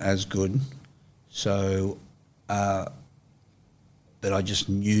wasn't as good. So, but I just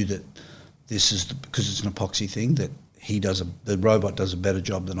knew that this is because it's an epoxy thing, that the robot does a better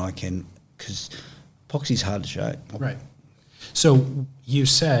job than I can, because epoxy's hard to shape. Right. So you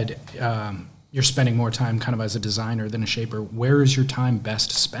said you're spending more time kind of as a designer than a shaper. Where is your time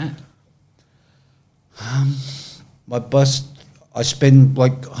best spent? I spend, I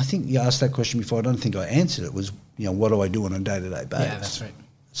think you asked that question before. I don't think I answered it. Was, what do I do on a day-to-day basis? Yeah, that's right.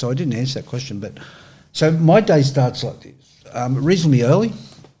 So I didn't answer that question. But so my day starts like this, reasonably early.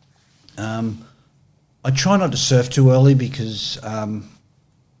 I try not to surf too early because, I'll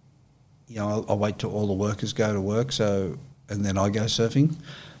wait till all the workers go to work, and then I go surfing.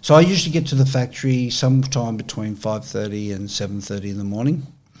 So I usually get to the factory sometime between 5:30 and 7:30 in the morning,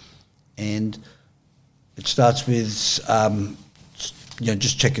 and it starts with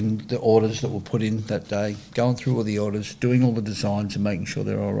just checking the orders that were put in that day, going through all the orders, doing all the designs and making sure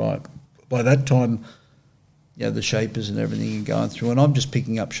they're all right. By that time, the shapers and everything are going through, and I'm just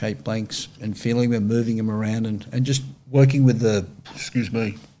picking up shape blanks and feeling them, moving them around, and just working with the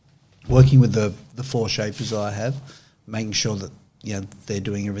four shapers that I have, making sure that they're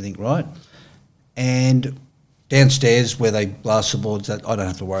doing everything right. And downstairs where they blast the boards, that I don't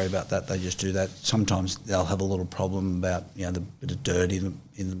have to worry about that. They just do that. Sometimes they'll have a little problem about the bit of dirt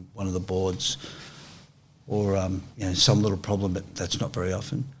in one of the boards, or some little problem, but that's not very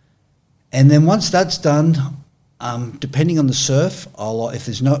often. And then once that's done, depending on the surf, if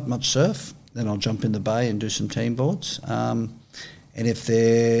there's not much surf, then I'll jump in the bay and do some team boards. And if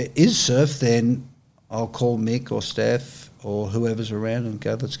there is surf, then I'll call Mick or Steph or whoever's around and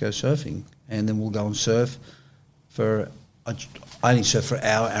go, let's go surfing. And then we'll go and surf I only surf for an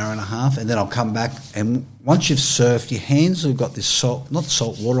hour and a half, and then I'll come back. And once you've surfed, your hands have got this not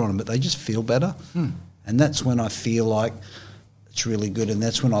salt water on them, but they just feel better. And that's when I feel like it's really good. And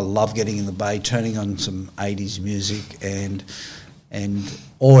that's when I love getting in the bay, turning on some 80s music,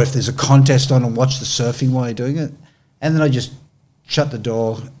 or if there's a contest on, and watch the surfing while you're doing it. And then I just shut the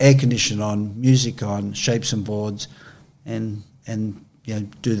door, air condition on, music on, shape some boards, and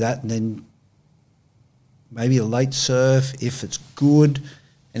do that. And then maybe a late surf if it's good,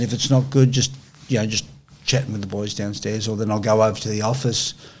 and if it's not good, just chatting with the boys downstairs. Or then I'll go over to the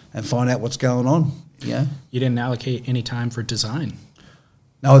office and find out what's going on. Yeah. You didn't allocate any time for design.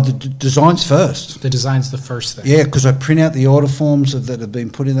 No, the design's first. The design's the first thing. Yeah, because I print out the order forms that have been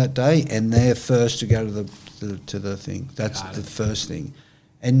put in that day, and they're first to go to the thing. That's the first thing.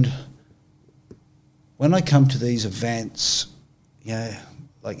 And when I come to these events,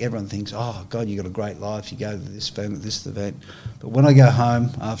 like everyone thinks, oh, God, you got a great life. You go to this event. But when I go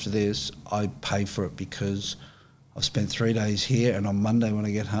home after this, I pay for it because I've spent 3 days here, and on Monday when I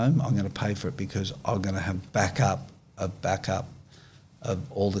get home, I'm going to pay for it because I'm going to have a backup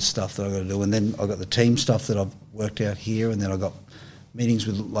of all the stuff that I've got to do. And then I've got the team stuff that I've worked out here, and then I've got meetings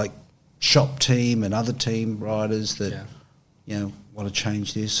with like shop team and other team riders that, want to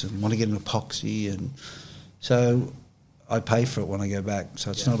change this and want to get an epoxy. And so I pay for it when I go back.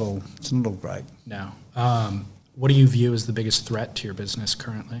 So it's not all great. No. What do you view as the biggest threat to your business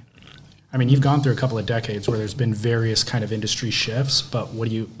currently? I mean, you've gone through a couple of decades where there's been various kind of industry shifts, but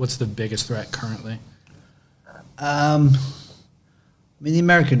what's the biggest threat currently? The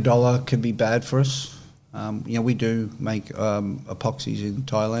American dollar can be bad for us. We do make epoxies in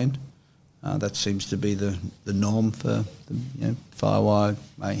Thailand. That seems to be the norm for Firewire,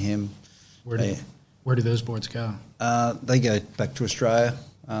 Mayhem. Where do those boards go? They go back to Australia.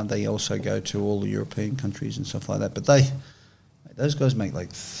 They also go to all the European countries and stuff like that. But those guys make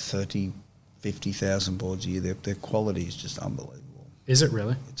like 50,000 boards a year. Their quality is just unbelievable. Is it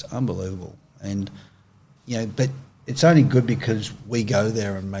really? It's unbelievable. And, but it's only good because we go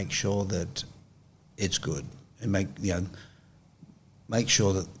there and make sure that it's good and make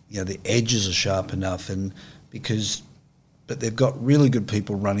sure that the edges are sharp enough, but they've got really good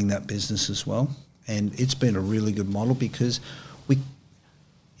people running that business as well, and it's been a really good model because if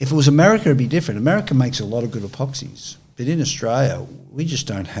it was America, it'd be different. America makes a lot of good epoxies, but in Australia, we just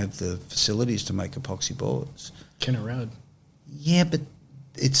don't have the facilities to make epoxy boards. Kinner Road. Yeah, but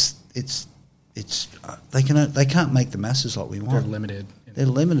they can't make the masses like we want. They're limited. They're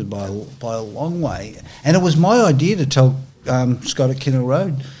limited by a long way. And it was my idea to tell Scott at Kinner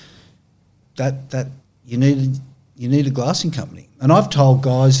Road that you need a glassing company. And I've told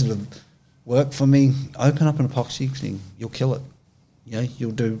guys that have worked for me, open up an epoxy thing, you'll kill it.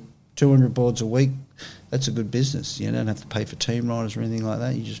 You'll do 200 boards a week. That's a good business. You don't have to pay for team riders or anything like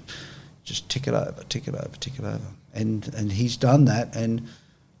that. You just tick it over. And he's done that. And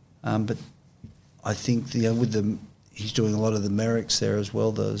but I think he's doing a lot of the Merricks there as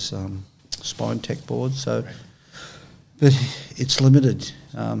well, those spine tech boards. So, right. But it's limited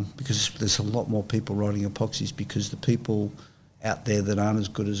because there's a lot more people riding epoxies because the people out there that aren't as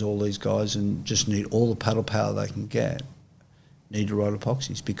good as all these guys and just need all the paddle power they can get need to ride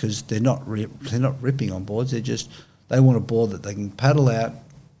epoxies because they're not ripping on boards. They want a board that they can paddle out,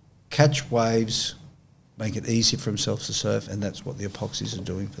 catch waves, make it easier for themselves to surf, and that's what the epoxies are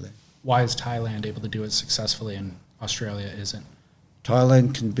doing for them. Why is Thailand able to do it successfully and Australia isn't?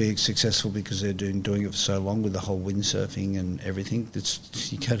 Thailand can be successful because they're doing it for so long with the whole windsurfing and everything.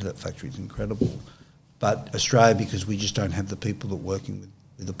 You go to that factory, it's incredible. But Australia, because we just don't have the people that are working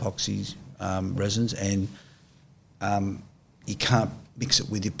with epoxies, resins, and you can't mix it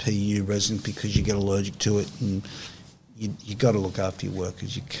with your PU resin because you get allergic to it, and you got to look after your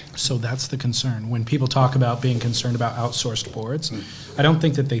workers. So that's the concern. When people talk about being concerned about outsourced boards, I don't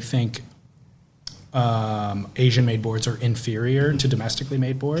think that they think Asian-made boards are inferior to domestically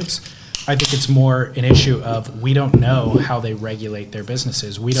made boards. I think it's more an issue of we don't know how they regulate their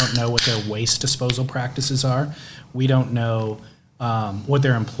businesses. We don't know what their waste disposal practices are. We don't know what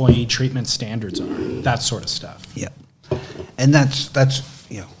their employee treatment standards are, that sort of stuff. Yeah. And that's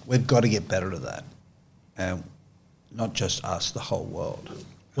we've got to get better at that. Not just us, the whole world.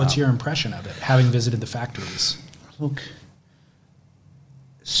 What's your impression of it, having visited the factories? Look,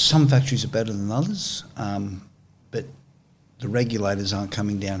 some factories are better than others, but the regulators aren't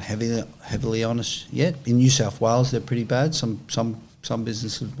coming down heavily on us yet. In New South Wales, they're pretty bad. Some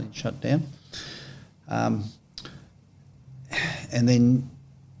businesses have been shut down. And then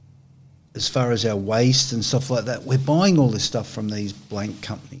as far as our waste and stuff like that, we're buying all this stuff from these blank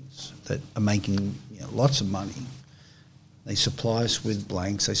companies that are making lots of money. They supply us with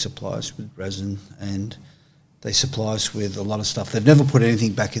blanks, they supply us with resin, and they supply us with a lot of stuff. They've never put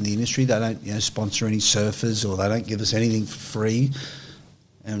anything back in the industry. They don't sponsor any surfers, or they don't give us anything for free.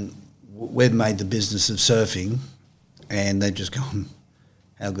 And we've made the business of surfing, and they've just gone,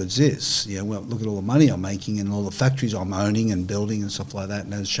 how good's this? Well, look at all the money I'm making and all the factories I'm owning and building and stuff like that.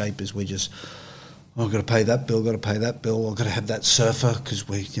 And as shapers, we just, I've got to pay that bill, I've got to have that surfer, because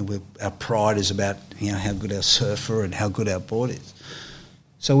our pride is about how good our surfer and how good our board is.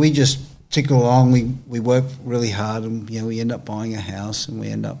 So we just tick along. We work really hard, and we end up buying a house, and we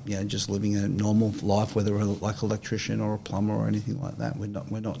end up just living a normal life, whether we're like an electrician or a plumber or anything like that.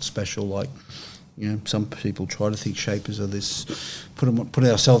 We're not special like some people try to think shapers are this, put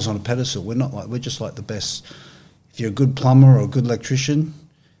ourselves on a pedestal. We're not like, we're just like the best. If you're a good plumber or a good electrician,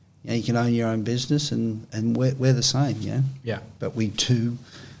 you can own your own business, and we're the same, Yeah. But we too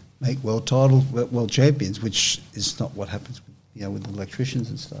make world champions, which is not what happens with electricians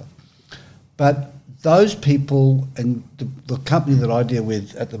and stuff. But those people and the company that I deal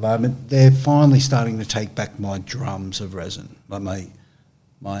with at the moment, they're finally starting to take back my drums of resin, like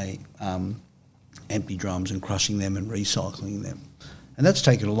my empty drums, and crushing them and recycling them. And that's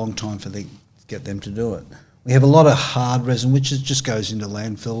taken a long time to get them to do it. We have a lot of hard resin, which just goes into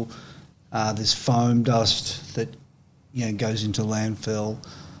landfill. There's foam dust that goes into landfill.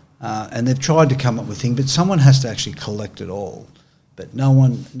 And they've tried to come up with things, but someone has to actually collect it all. But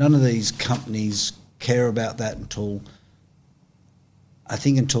none of these companies care about that until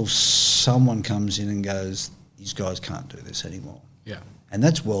someone comes in and goes, these guys can't do this anymore. Yeah. And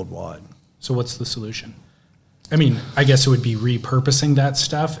that's worldwide. So what's the solution? I mean, I guess it would be repurposing that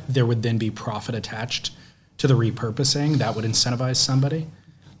stuff. There would then be profit attached to the repurposing. That would incentivize somebody.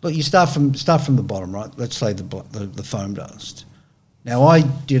 Look, you start from the bottom, right? Let's say the foam dust. Now, I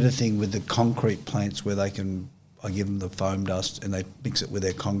did a thing with the concrete plants where I give them the foam dust and they mix it with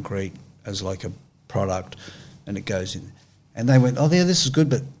their concrete as like a product, and it goes in. And they went, oh, yeah, this is good,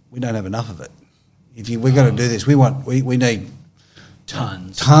 but we don't have enough of it. We're going to do this, we need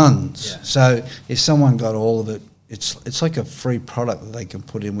tons. Yeah. So if someone got all of it, it's like a free product that they can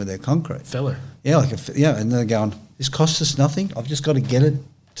put in with their concrete. Filler. Yeah, and they're going, this costs us nothing. I've just got to get it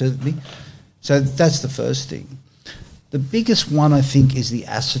to me. So that's the first thing. The biggest one, I think, is the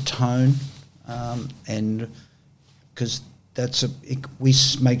acetone, and because we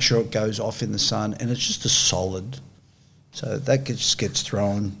make sure it goes off in the sun, and it's just a solid. So that just gets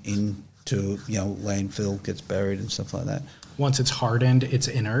thrown into landfill, gets buried and stuff like that. Once it's hardened, it's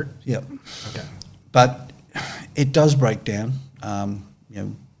inert? Yep. Okay. But it does break down,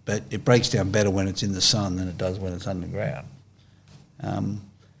 but it breaks down better when it's in the sun than it does when it's underground.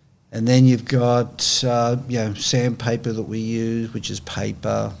 And then you've got sandpaper that we use, which is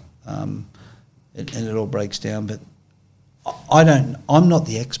paper, and it all breaks down. But I'm not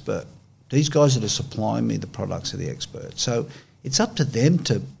the expert. These guys that are supplying me the products are the experts. So it's up to them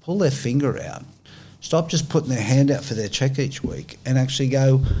to pull their finger out, stop just putting their hand out for their check each week, and actually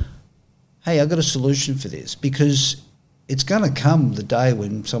go, hey, I've got a solution for this, because it's going to come the day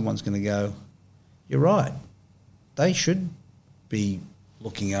when someone's going to go, you're right, they should be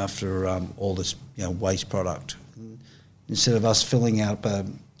looking after all this waste product, instead of us filling out a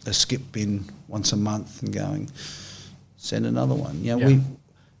skip bin once a month and going, send another one.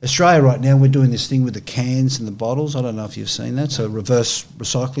 Australia right now, we're doing this thing with the cans and the bottles. I don't know if you've seen that. So reverse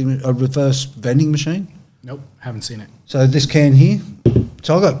vending machine. Nope, haven't seen it. So this can here,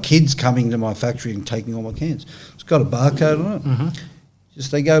 so I've got kids coming to my factory and taking all my cans. It's got a barcode on it. Mm-hmm.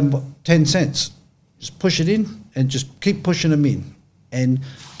 Just they go 10 cents. Just push it in and just keep pushing them in. And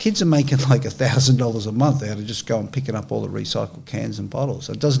kids are making like $1,000 a month out of just going picking up all the recycled cans and bottles.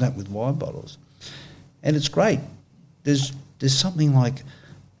 So it doesn't happen with wine bottles. And it's great. There's something like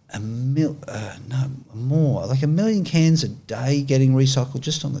a million cans a day getting recycled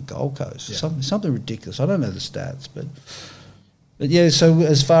just on the Gold Coast. Yeah. Something ridiculous. I don't know the stats, but yeah. So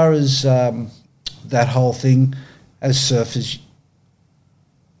as far as that whole thing, as surfers,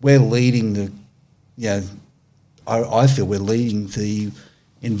 we're leading I feel we're leading the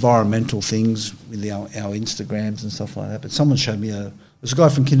environmental things with our Instagrams and stuff like that. But someone showed me there's a guy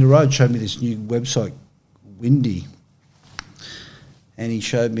from Kinder Road showed me this new website, Windy. And he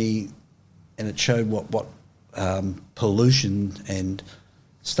showed me, and it showed what pollution and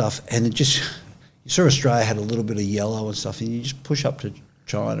stuff, and it just, you saw Australia had a little bit of yellow and stuff, and you just push up to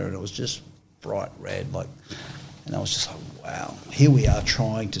China and it was just bright red, and I was just like, wow, here we are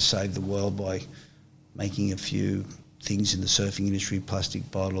trying to save the world by making a few things in the surfing industry, plastic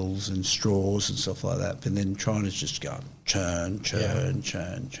bottles and straws and stuff like that, but then China's just going churn.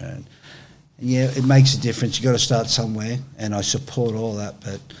 Yeah, it makes a difference. You've got to start somewhere, and I support all that,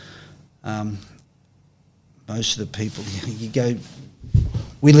 but most of the people,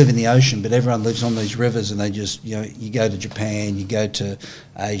 we live in the ocean, but everyone lives on these rivers, and they just, you go to Japan, you go to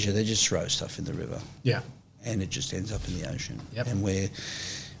Asia, they just throw stuff in the river. Yeah. And it just ends up in the ocean. Yep. And we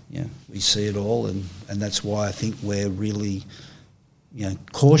see it all, and that's why I think we're really,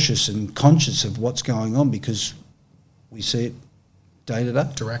 cautious and conscious of what's going on, because we see it day to day.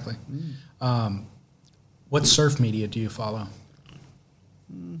 Directly. What surf media do you follow?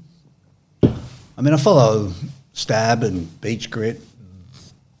 I mean, I follow Stab and Beach Grit.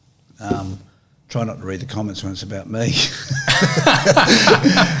 Try not to read the comments when it's about me.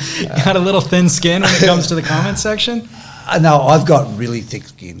 You got a little thin skin when it comes to the comment section? No, I've got really thick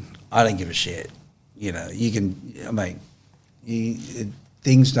skin. I don't give a shit. You know, you can, I mean,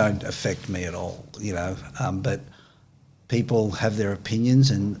 things don't affect me at all, you know, but people have their opinions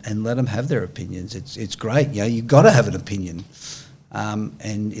and let them have their opinions. It's great, you know, you've got to have an opinion.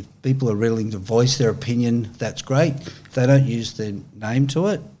 And if people are willing to voice their opinion, that's great. If they don't use their name to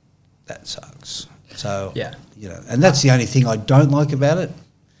it, that sucks. So, yeah, you know, and that's the only thing I don't like about it.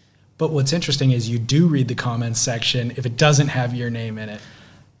 But what's interesting is you do read the comments section if it doesn't have your name in it.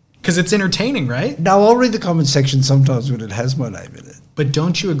 Because it's entertaining, right? No, I'll read the comments section sometimes when it has my name in it. But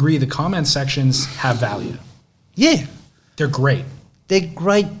don't you agree the comment sections have value? Yeah. They're great. They're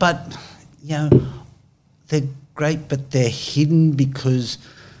great, but, you know, they're great, but they're hidden because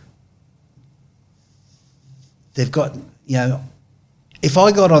they've got, you know, if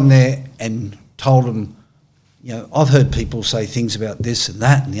I got on there and told them, you know, I've heard people say things about this and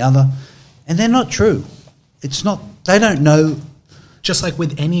that and the other, and they're not true. It's not, they don't know. Just like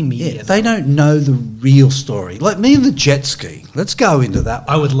with any media. Yeah, they don't know the real story. Like me and the jet ski. Let's go into that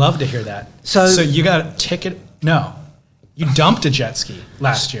one. I would love to hear that. So you got a ticket? No. You dumped a jet ski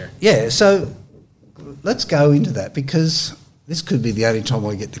last year. Yeah, so let's go into that because this could be the only time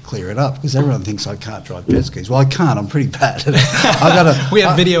I get to clear it up because everyone thinks I can't drive jet skis. Well, I can't. I'm pretty bad at it. We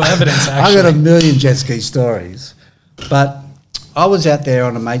have video evidence, actually. I've got a million jet ski stories. But I was out there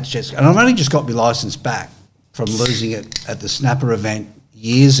on a mate's jet ski, and I've only just got my licence back from losing it at the Snapper event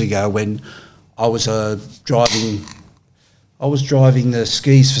years ago when I was driving the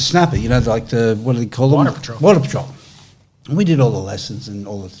skis for Snapper, you know, like the, what do they call them? Water Patrol. Water Patrol. And we did all the lessons and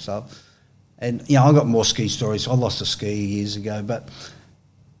all the stuff. And, you know, I got more ski stories. I lost a ski years ago, but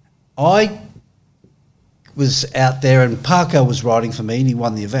I was out there and Parker was riding for me and he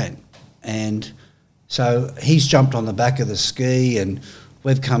won the event. And so he's jumped on the back of the ski and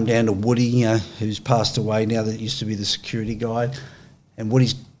we've come down to Woody, you know, who's passed away now, that used to be the security guy. And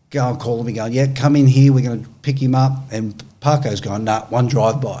Woody's going, calling me, going, yeah, come in here, we're going to pick him up. And Parko's going, nah, one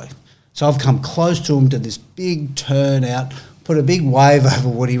drive-by. So I've come close to him to this big turnout, put a big wave over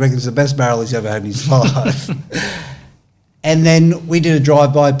Woody. He reckons it's the best barrel he's ever had in his life. And then we did a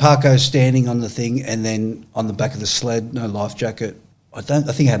drive-by, Parko standing on the thing, and then on the back of the sled, no life jacket. I think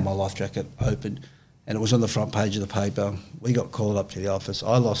I had my life jacket open, and it was on the front page of the paper. We got called up to the office.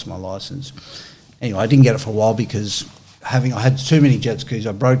 I lost my licence. Anyway, I didn't get it for a while because I had too many jet skis.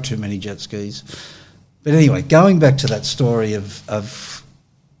 I broke too many jet skis. But anyway, going back to that story of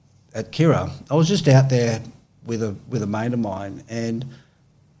at Kirra, I was just out there with a mate of mine, and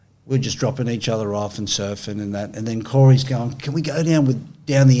we're just dropping each other off and surfing and that. And then Corey's going, can we go down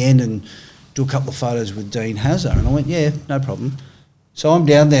the end and do a couple of photos with Dean Hazard? And I went, yeah, no problem. So I'm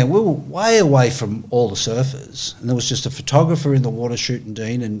down there. We were way away from all the surfers, and there was just a photographer in the water shooting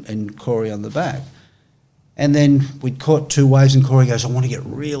Dean and Corey on the back. And then we'd caught two waves, and Corey goes, I want to get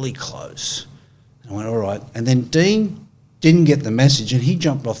really close. And I went, all right. And then Dean didn't get the message, and he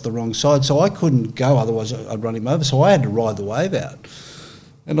jumped off the wrong side, so I couldn't go, otherwise I'd run him over. So I had to ride the wave out.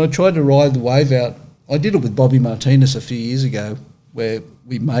 And I tried to ride the wave out. I did it with Bobby Martinez a few years ago, where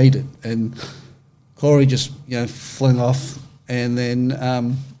we made it, and Corey just, fling off, and then,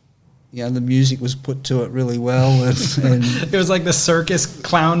 the music was put to it really well. And it was like the circus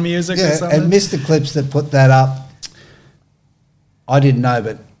clown music or something? And Mr. Clips that put that up, I didn't know,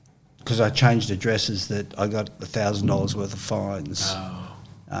 but because I changed addresses, that I got $1,000 worth of fines.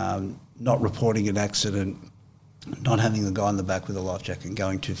 Oh. Not reporting an accident, not having the guy in the back with a life jacket and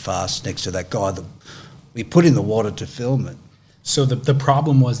going too fast next to that guy that we put in the water to film it. So the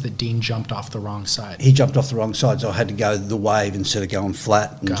problem was that Dean jumped off the wrong side. He jumped off the wrong side, so I had to go the wave instead of going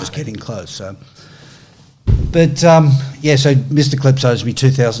flat and getting close. So, but so Mr. Clips owes me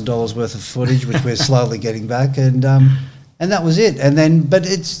 $2,000 worth of footage, which we're slowly getting back, and that was it. And then, but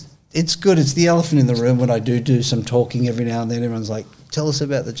it's good. It's the elephant in the room when I do some talking every now and then. Everyone's like, "Tell us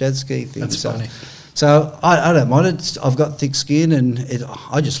about the jet ski thing." That's funny. So I don't mind it. I've got thick skin, and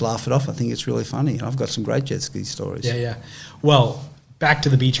I just laugh it off. I think it's really funny, and I've got some great jet ski stories. Yeah. Well, back to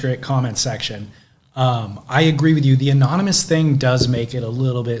the Beach Grit comment section. I agree with you. The anonymous thing does make it a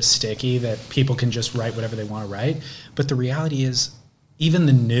little bit sticky, that people can just write whatever they want to write. But the reality is, even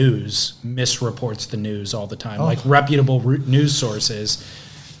the news misreports the news all the time. Like reputable news sources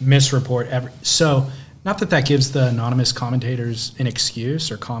misreport so not that gives the anonymous commentators an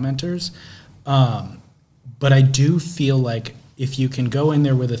excuse or commenters, but I do feel like if you can go in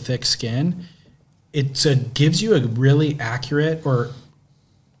there with a thick skin, it gives you a really accurate or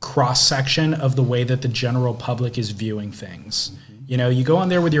cross-section of the way that the general public is viewing things. You know, you go on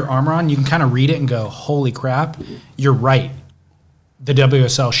there with your armor on, you can kind of read it and go, holy crap, you're right. The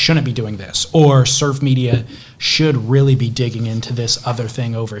WSL shouldn't be doing this, or surf media should really be digging into this other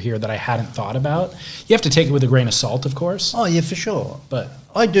thing over here that I hadn't thought about. You have to take it with a grain of salt, of course. Oh, yeah, for sure. But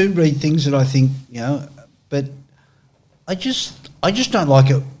I do read things that I think, but I just don't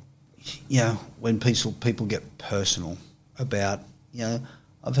like it, when people get personal about,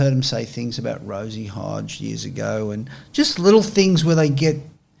 I've heard them say things about Rosie Hodge years ago, and just little things where they get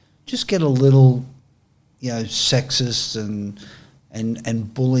a little, sexist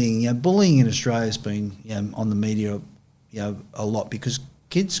and bullying. Bullying in Australia has been on the media, a lot, because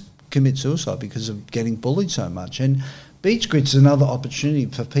kids commit suicide because of getting bullied so much. And beach grit's another opportunity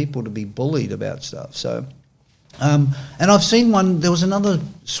for people to be bullied about stuff. So, and I've seen one. There was another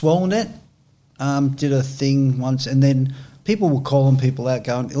Swolnet did a thing once, and then people were calling people out,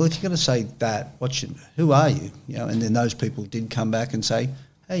 going, "Well, if you're going to say that, who are you?" And then those people did come back and say,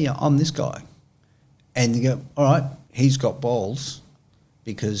 "Hey, I'm this guy," and you go, "All right, he's got balls."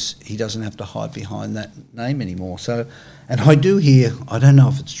 Because he doesn't have to hide behind that name anymore. So, and I do hear, I don't know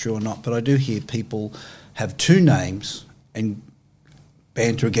if it's true or not, but I do hear people have two names and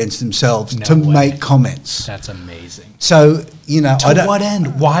banter against themselves make comments. That's amazing. So, to what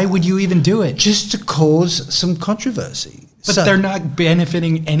end? Why would you even do it? Just to cause some controversy. But they're not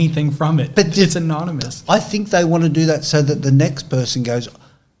benefiting anything from it. But it's anonymous. I think they want to do that so that the next person goes,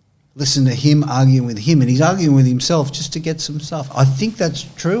 listen to him arguing with him, and he's arguing with himself just to get some stuff. I think that's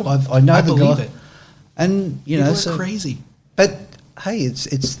true. I know. I believe it. And people are crazy. But hey,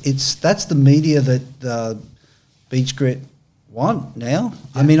 it's that's the media that Beach Grit want now.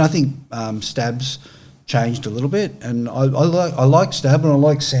 Yeah. I mean, I think Stab's changed a little bit, and I like Stab and I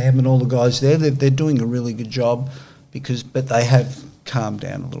like Sam and all the guys there. They're doing a really good job but they have calmed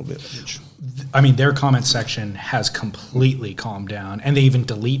down a little bit. I mean, their comment section has completely calmed down, and they even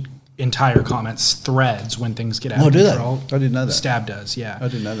delete entire comments threads when things get out of control. I didn't know that. Stab does, yeah. I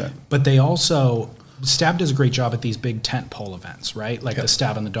didn't know that. But Stab does a great job at these big tent pole events, right? Like the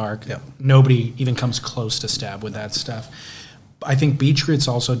Stab in the Dark. Yep. Nobody even comes close to Stab with that stuff. I think Beach Grit's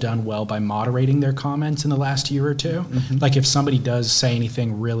also done well by moderating their comments in the last year or two. Mm-hmm. Like if somebody does say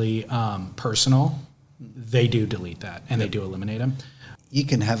anything really personal, they do delete that, and they do eliminate them. You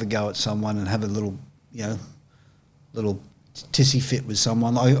can have a go at someone and have a little tissy fit with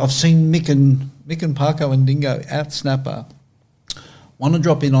someone. I've seen Mick and Parko and Dingo out snapper. One will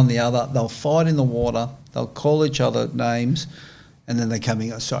drop in on the other. They'll fight in the water. They'll call each other names, and then they come in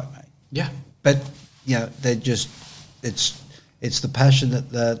and go, "Sorry, mate." Yeah. But they're just it's the passion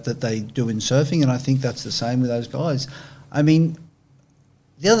that they do in surfing, and I think that's the same with those guys. I mean,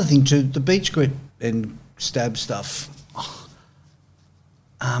 the other thing too, the Beach Grit and Stab stuff.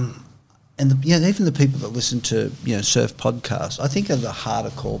 And even the people that listen to surf podcasts, I think are the harder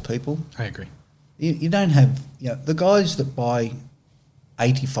core people. I agree. You don't have the guys that buy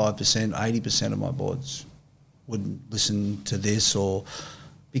 85%, 80% of my boards wouldn't listen to this, or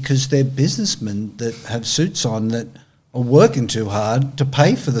because they're businessmen that have suits on that are working too hard to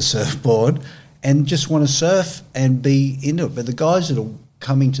pay for the surfboard and just want to surf and be into it. But the guys that are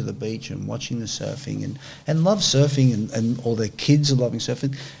coming to the beach and watching the surfing and love surfing and all their kids are loving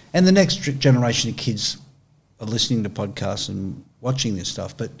surfing, and the next generation of kids are listening to podcasts and watching this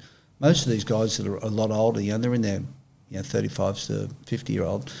stuff. But most of these guys that are a lot older, they're in their 35s to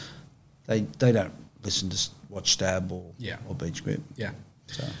 50-year-old, they don't listen to watch Stab or Beach Grit. Yeah.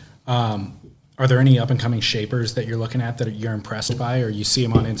 So. Are there any up-and-coming shapers that you're looking at that you're impressed by, or you see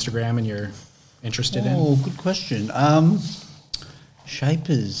them on Instagram and you're interested in? Oh, good question.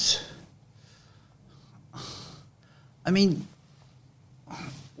 Shapers. I mean,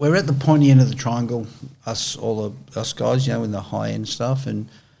 we're at the pointy end of the triangle, us guys, in the high-end stuff, and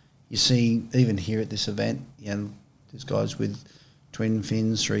you see, even here at this event, there's guys with twin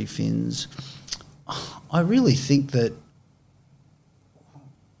fins, 3 fins. I really think that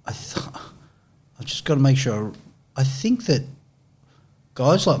I've just got to make sure. I think that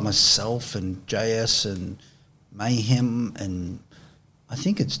guys like myself and JS and Mayhem, and I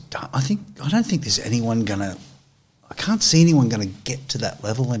don't think there's anyone gonna. I can't see anyone gonna get to that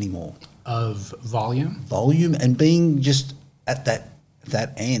level anymore of volume and being just at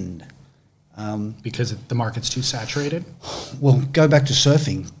that end. Because the market's too saturated? Well, go back to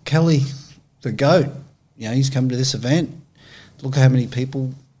surfing. Kelly, the GOAT, he's come to this event. Look how many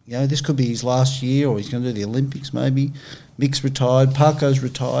people, this could be his last year, or he's going to do the Olympics maybe. Mick's retired, Parko's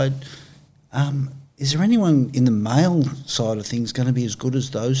retired. Is there anyone in the male side of things going to be as good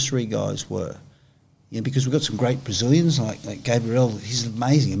as those 3 guys were? because we've got some great Brazilians like Gabriel. He's an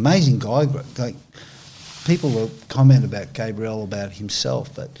amazing guy. Like people will comment about Gabriel, about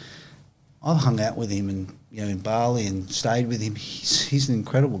himself, but I've hung out with him and in Bali and stayed with him. He's an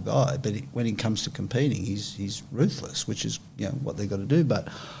incredible guy, but when it comes to competing, he's ruthless, which is what they've got to do. But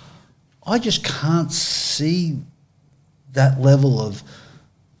I just can't see that level of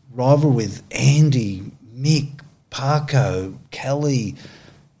rivalry with Andy, Mick, Parko, Kelly.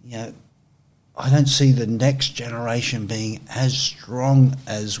 I don't see the next generation being as strong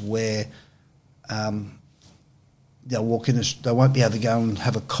as where they'll walk in. They won't be able to go and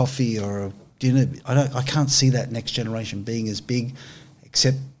have a coffee or a dinner. I can't see that next generation being as big,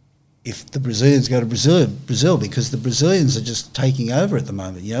 except if the Brazilians go to Brazil, because the Brazilians are just taking over at the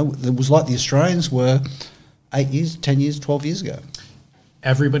moment. It was like the Australians were 8 years, 10 years, 12 years ago.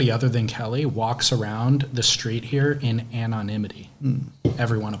 Everybody other than Kelly walks around the street here in anonymity.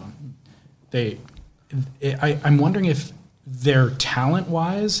 Every one of them. I'm wondering if they're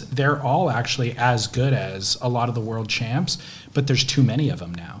talent-wise, they're all actually as good as a lot of the world champs, but there's too many of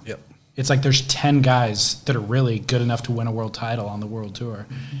them now. Yep. It's like there's 10 guys that are really good enough to win a world title on the world tour.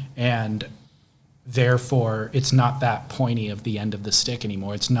 And therefore, it's not that pointy of the end of the stick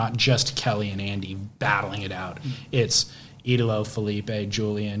anymore. It's not just Kelly and Andy battling it out. It's Idolo, Felipe,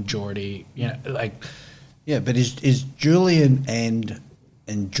 Julian, Jordy. Yeah, but is Julian and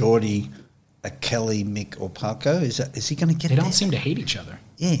Jordy a Kelly, Mick, or Parko? Is he going to get? They don't seem to hate each other.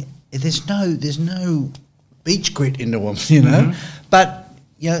 Yeah, there's no beach grit into them, But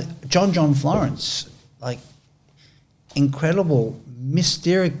John Florence, like incredible,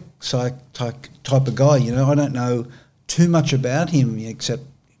 mysterious type of guy. I don't know too much about him except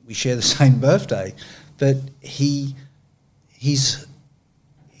we share the same birthday. But is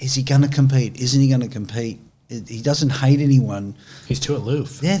he going to compete? Isn't he going to compete? He doesn't hate anyone. He's too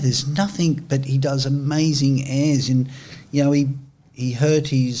aloof. Yeah, there's nothing, but he does amazing airs. And, he hurt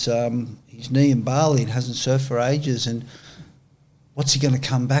his knee in Bali and hasn't surfed for ages. And what's he going to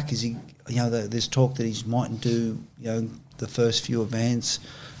come back? Is he, there's talk that he mightn't do, the first few events.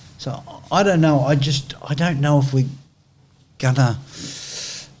 So I don't know. I don't know if we're going to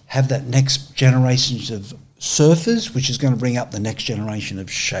have that next generation of surfers, which is going to bring up the next generation of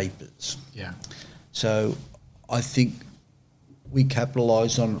shapers. Yeah. So I think we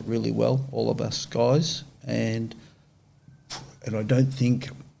capitalised on it really well, all of us guys, and I don't think,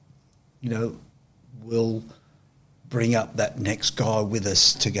 we'll bring up that next guy with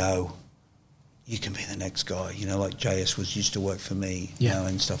us to go, you can be the next guy, like JS used to work for me,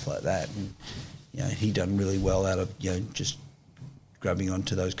 and stuff like that. And, he done really well out of, just grabbing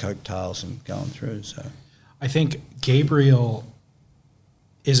onto those coattails and going through. So I think Gabriel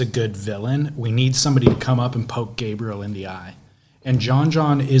is a good villain. We need somebody to come up and poke Gabriel in the eye. And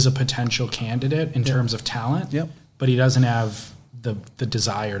John is a potential candidate in terms of talent, but he doesn't have the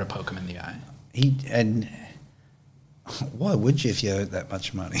desire to poke him in the eye. And why would you if you earned that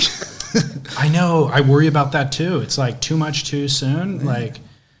much money? I know. I worry about that too. It's like too much too soon. Yeah. Like,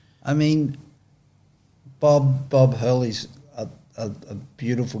 I mean, Bob Hurley's a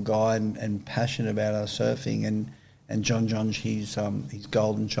beautiful guy and passionate about our surfing, and John's his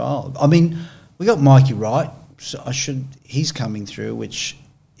golden child. I mean, we got Mikey Wright. So he's coming through, which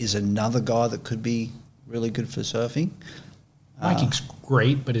is another guy that could be really good for surfing. Mikey's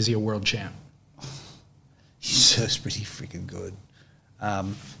great, but is he a world champ? He surfs pretty freaking good.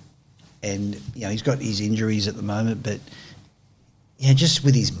 And, he's got his injuries at the moment, but, just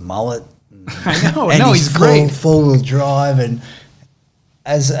with his mullet. I know, he's great. Full-wheel drive, and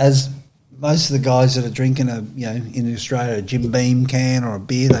as most of the guys that are drinking in Australia, a Jim Beam can or a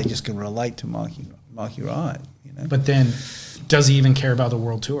beer, they just can relate to Mikey Wright. But then, does he even care about the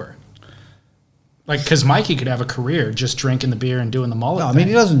world tour? Like, because Mikey could have a career just drinking the beer and doing the mullet. No, I mean,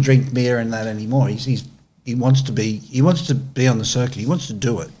 he doesn't drink beer and that anymore. He wants to be on the circuit. He wants to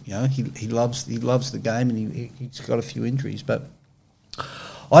do it. He loves the game, and he's got a few injuries. But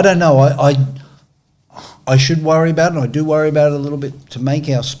I don't know. I should worry about it. And I do worry about it a little bit to make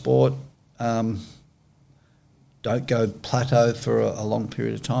our sport don't go plateau for a long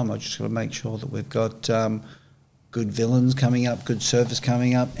period of time. I just got to make sure that we've got good villains coming up, good surfers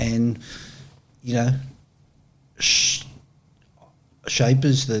coming up, and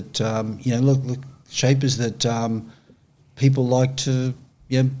shapers that shapers that people like to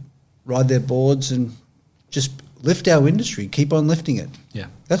ride their boards and just lift our industry, keep on lifting it. Yeah,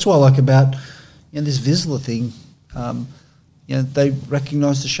 that's what I like about this Vizsla thing. They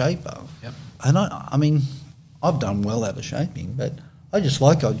recognise the shaper. Yep. And I mean, I've done well out of shaping, but I just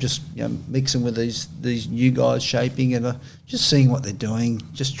mixing with these new guys shaping and just seeing what they're doing,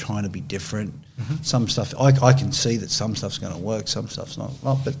 just trying to be different. Some stuff, I can see that some stuff's going to work, some stuff's not,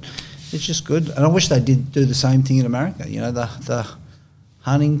 but it's just good. And I wish they did do the same thing in America. You know, the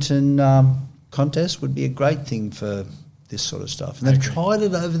Huntington contest would be a great thing for this sort of stuff. And they've tried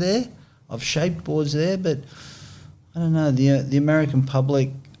it over there. I've shaped boards there, but I don't know, the American public,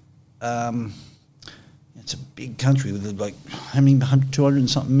 it's a big country with like how many 200 and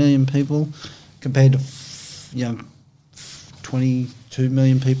something million people compared to 22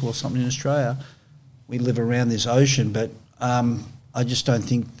 million people or something in Australia. We live around this ocean, but I just don't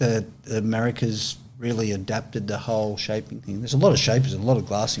think that America's really adapted the whole shaping thing. There's a lot of shapers and a lot of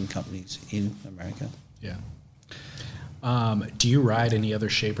glassing companies in America. Yeah. Do you ride any other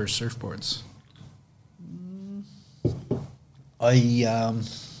shaper surfboards? What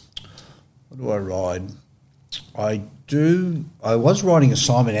do I ride? I was riding a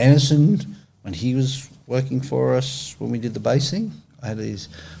Simon Anderson when he was working for us when we did the basing. I had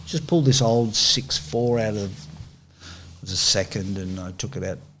just pulled this old 6.4 out of, it was a second, and I took it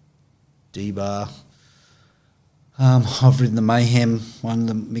out D-bar. I've ridden the Mayhem one,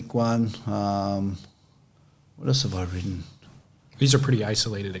 the Mick one. What else have I ridden? These are pretty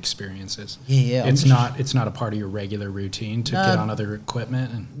isolated experiences. Yeah. It's not a part of your regular routine to get on other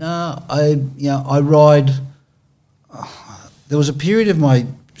equipment. No, I ride. There was a period of my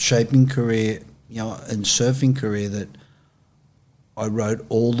shaping career, and surfing career that I rode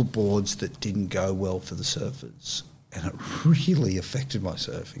all the boards that didn't go well for the surfers, and it really affected my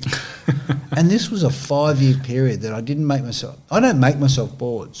surfing. And this was a 5-year period that I didn't make myself. I don't make myself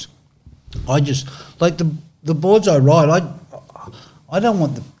boards. I just like the boards I ride. I don't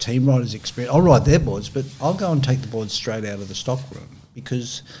want the team riders' experience. I'll ride their boards, but I'll go and take the boards straight out of the stock room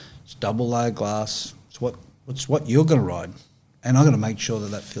because it's double layer glass. It's what you're going to ride, and I'm going to make sure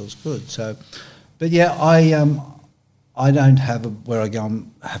that feels good. So, but yeah, I don't have where I go and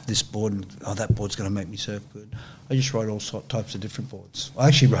have this board and that board's going to make me surf good. I just ride all types of different boards. I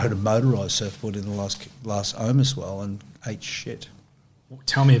actually rode a motorised surfboard in the last Ohm as well and ate shit.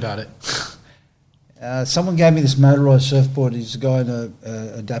 Tell me about it. Someone gave me this motorised surfboard. He's a guy, an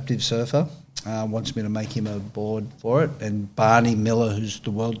adaptive surfer, wants me to make him a board for it. And Barney Miller, who's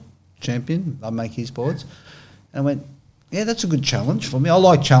the world champion, I make his boards. And I went, yeah, that's a good challenge for me. I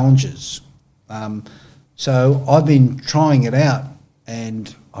like challenges. So I've been trying it out,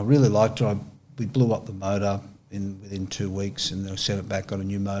 and I really liked it. We blew up the motor within 2 weeks, and then I set it back on a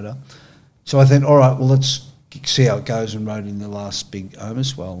new motor. So I thought, all right, well, let's see how it goes, and rode in the last big Ohm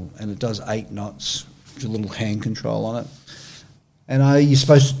as well. And it does 8 knots. There's a little hand control on it. And you're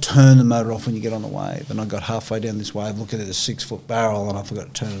supposed to turn the motor off when you get on the wave. And I got halfway down this wave, looking at a 6-foot barrel, and I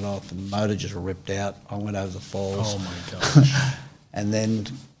forgot to turn it off, and the motor just ripped out. I went over the falls. Oh, my gosh. And then,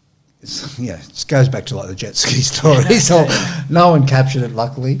 it goes back to like the jet ski story. So no one captured it,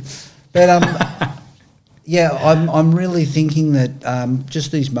 luckily. But, I'm really thinking that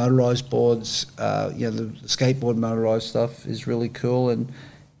just these motorised boards, the skateboard motorised stuff is really cool. And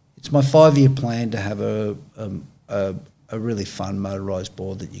it's my 5-year plan to have a really fun motorised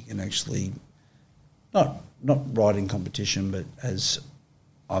board that you can actually not ride in competition, but as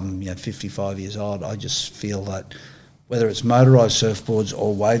I'm 55 years old, I just feel that whether it's motorised surfboards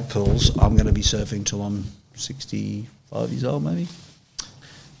or wave pools, I'm going to be surfing till I'm 65 years old, maybe,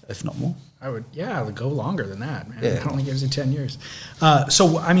 if not more. I would go longer than that, man. Yeah. It only gives you 10 years. I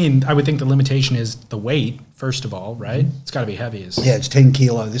would think the limitation is the weight, first of all, right? Mm-hmm. It's got to be heavy. Yeah, it's 10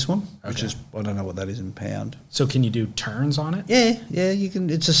 kilo, this one, which is, I don't know what that is in pound. So can you do turns on it? Yeah, you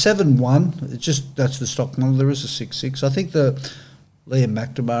can. It's a 7.1. It's just, that's the stock model. There is a 6.6. I think Liam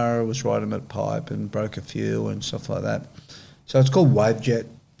McNamara was riding at Pipe and broke a few and stuff like that. So it's called Wavejet.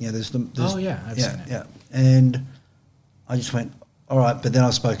 I've seen it. Yeah, and I just went, all right, but then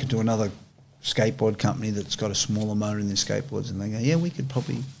I've spoken to another skateboard company that's got a smaller motor in their skateboards, and they go, yeah, we could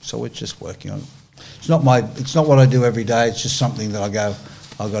probably, so we're just working on it. It's not what I do every day. It's just something that I go,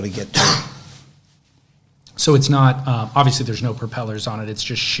 I've got to get to. So it's not, obviously there's no propellers on it. It's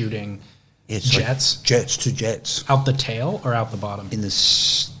just shooting jets? Like jets to jets. Out the tail or out the bottom? In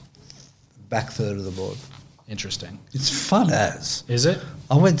the back third of the board. Interesting. It's fun as. Is it?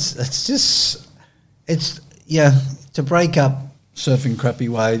 To break up surfing crappy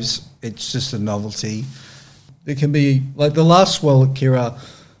waves, it's just a novelty. There can be, like the last swell at Kirra,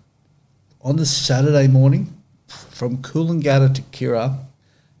 on the Saturday morning, from Coolangatta to Kirra,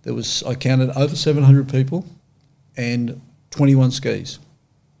 I counted over 700 people and 21 skis.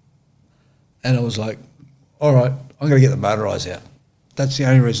 And I was like, all right, I'm going to get the motorised out. That's the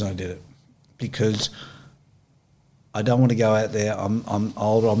only reason I did it, because I don't want to go out there. I'm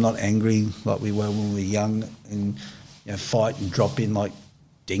older. I'm not angry like we were when we were young and fight and drop in like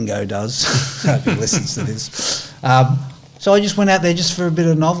dingo does. I hope he listens to this. So I just went out there just for a bit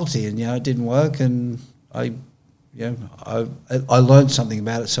of novelty, and it didn't work, and I learned something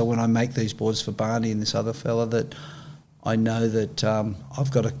about it. So when I make these boards for Barney and this other fella, that I know that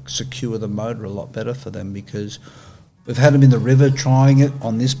I've got to secure the motor a lot better for them, because we've had them in the river trying it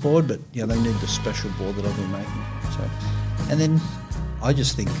on this board, but they need the special board that I've been making. So, and then I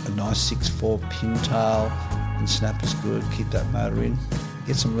just think a nice 6.4 pintail and snap is good. Keep that motor in,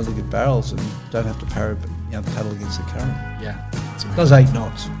 get some really good barrels, and don't have to paddle against the current. Yeah, it does 8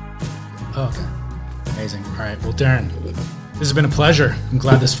 knots. Oh, okay, amazing. All right, well, Darren, this has been a pleasure. I'm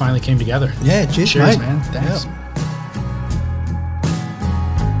glad this finally came together. Yeah, cheers, mate. man. Thanks. Yeah.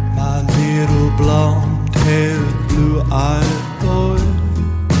 My little blonde-haired, blue-eyed boy,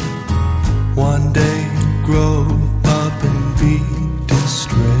 one day grow up and be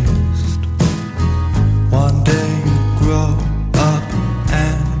distressed. One day grow up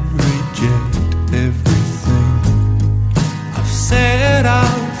and reject everything I've set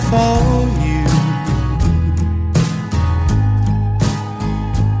out for you.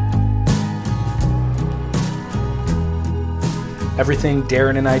 Everything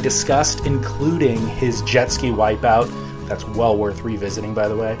Darren and I discussed, including his jet ski wipeout, that's well worth revisiting, by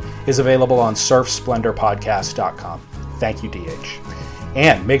the way, is available on surfsplendorpodcast.com. Thank you, DH.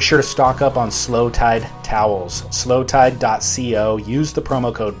 And make sure to stock up on Slow Tide towels. Slowtide.co. Use the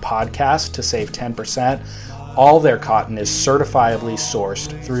promo code podcast to save 10%. All their cotton is certifiably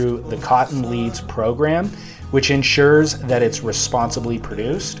sourced through the Cotton Leads program, which ensures that it's responsibly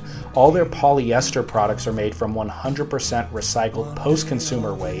produced. All their polyester products are made from 100% recycled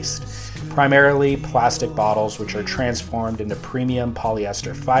post-consumer waste, primarily plastic bottles, which are transformed into premium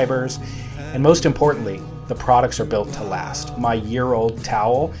polyester fibers. And most importantly, the products are built to last. My year-old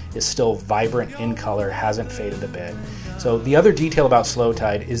towel is still vibrant in color, hasn't faded a bit. So the other detail about Slow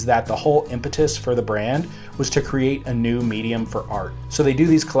Tide is that the whole impetus for the brand was to create a new medium for art. So they do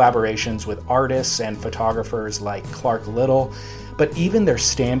these collaborations with artists and photographers like Clark Little, but even their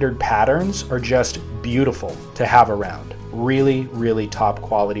standard patterns are just beautiful to have around. Really, really top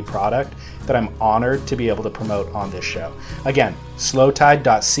quality product that I'm honored to be able to promote on this show. Again,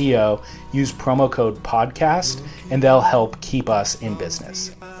 slowtide.co, use promo code podcast, and they'll help keep us in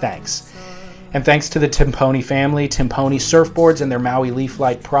business. Thanks. And thanks to the Timponi family, Timponi Surfboards, and their Maui Leaf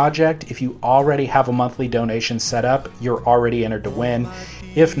Light project. If you already have a monthly donation set up, you're already entered to win.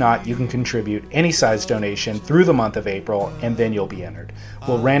 If not, you can contribute any size donation through the month of April, and then you'll be entered.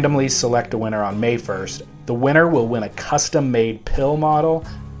 We'll randomly select a winner on May 1st. The winner will win a custom-made pill model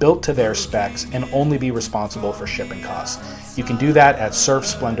built to their specs and only be responsible for shipping costs. You can do that at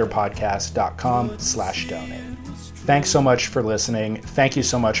surfsplendorpodcast.com/donate. Thanks so much for listening. Thank you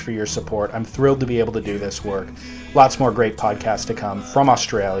so much for your support. I'm thrilled to be able to do this work. Lots more great podcasts to come from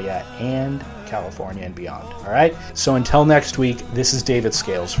Australia and California and beyond. All right? So until next week, this is David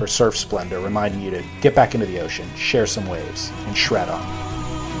Scales for Surf Splendor, reminding you to get back into the ocean, share some waves, and shred on.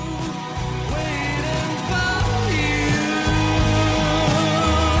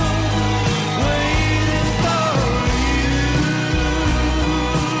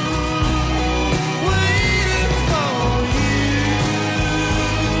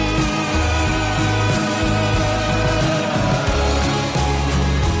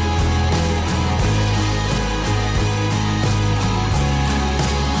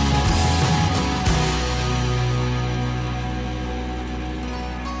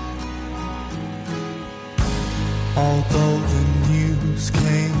 Although the news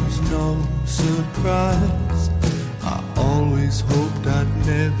came as no surprise, I always hoped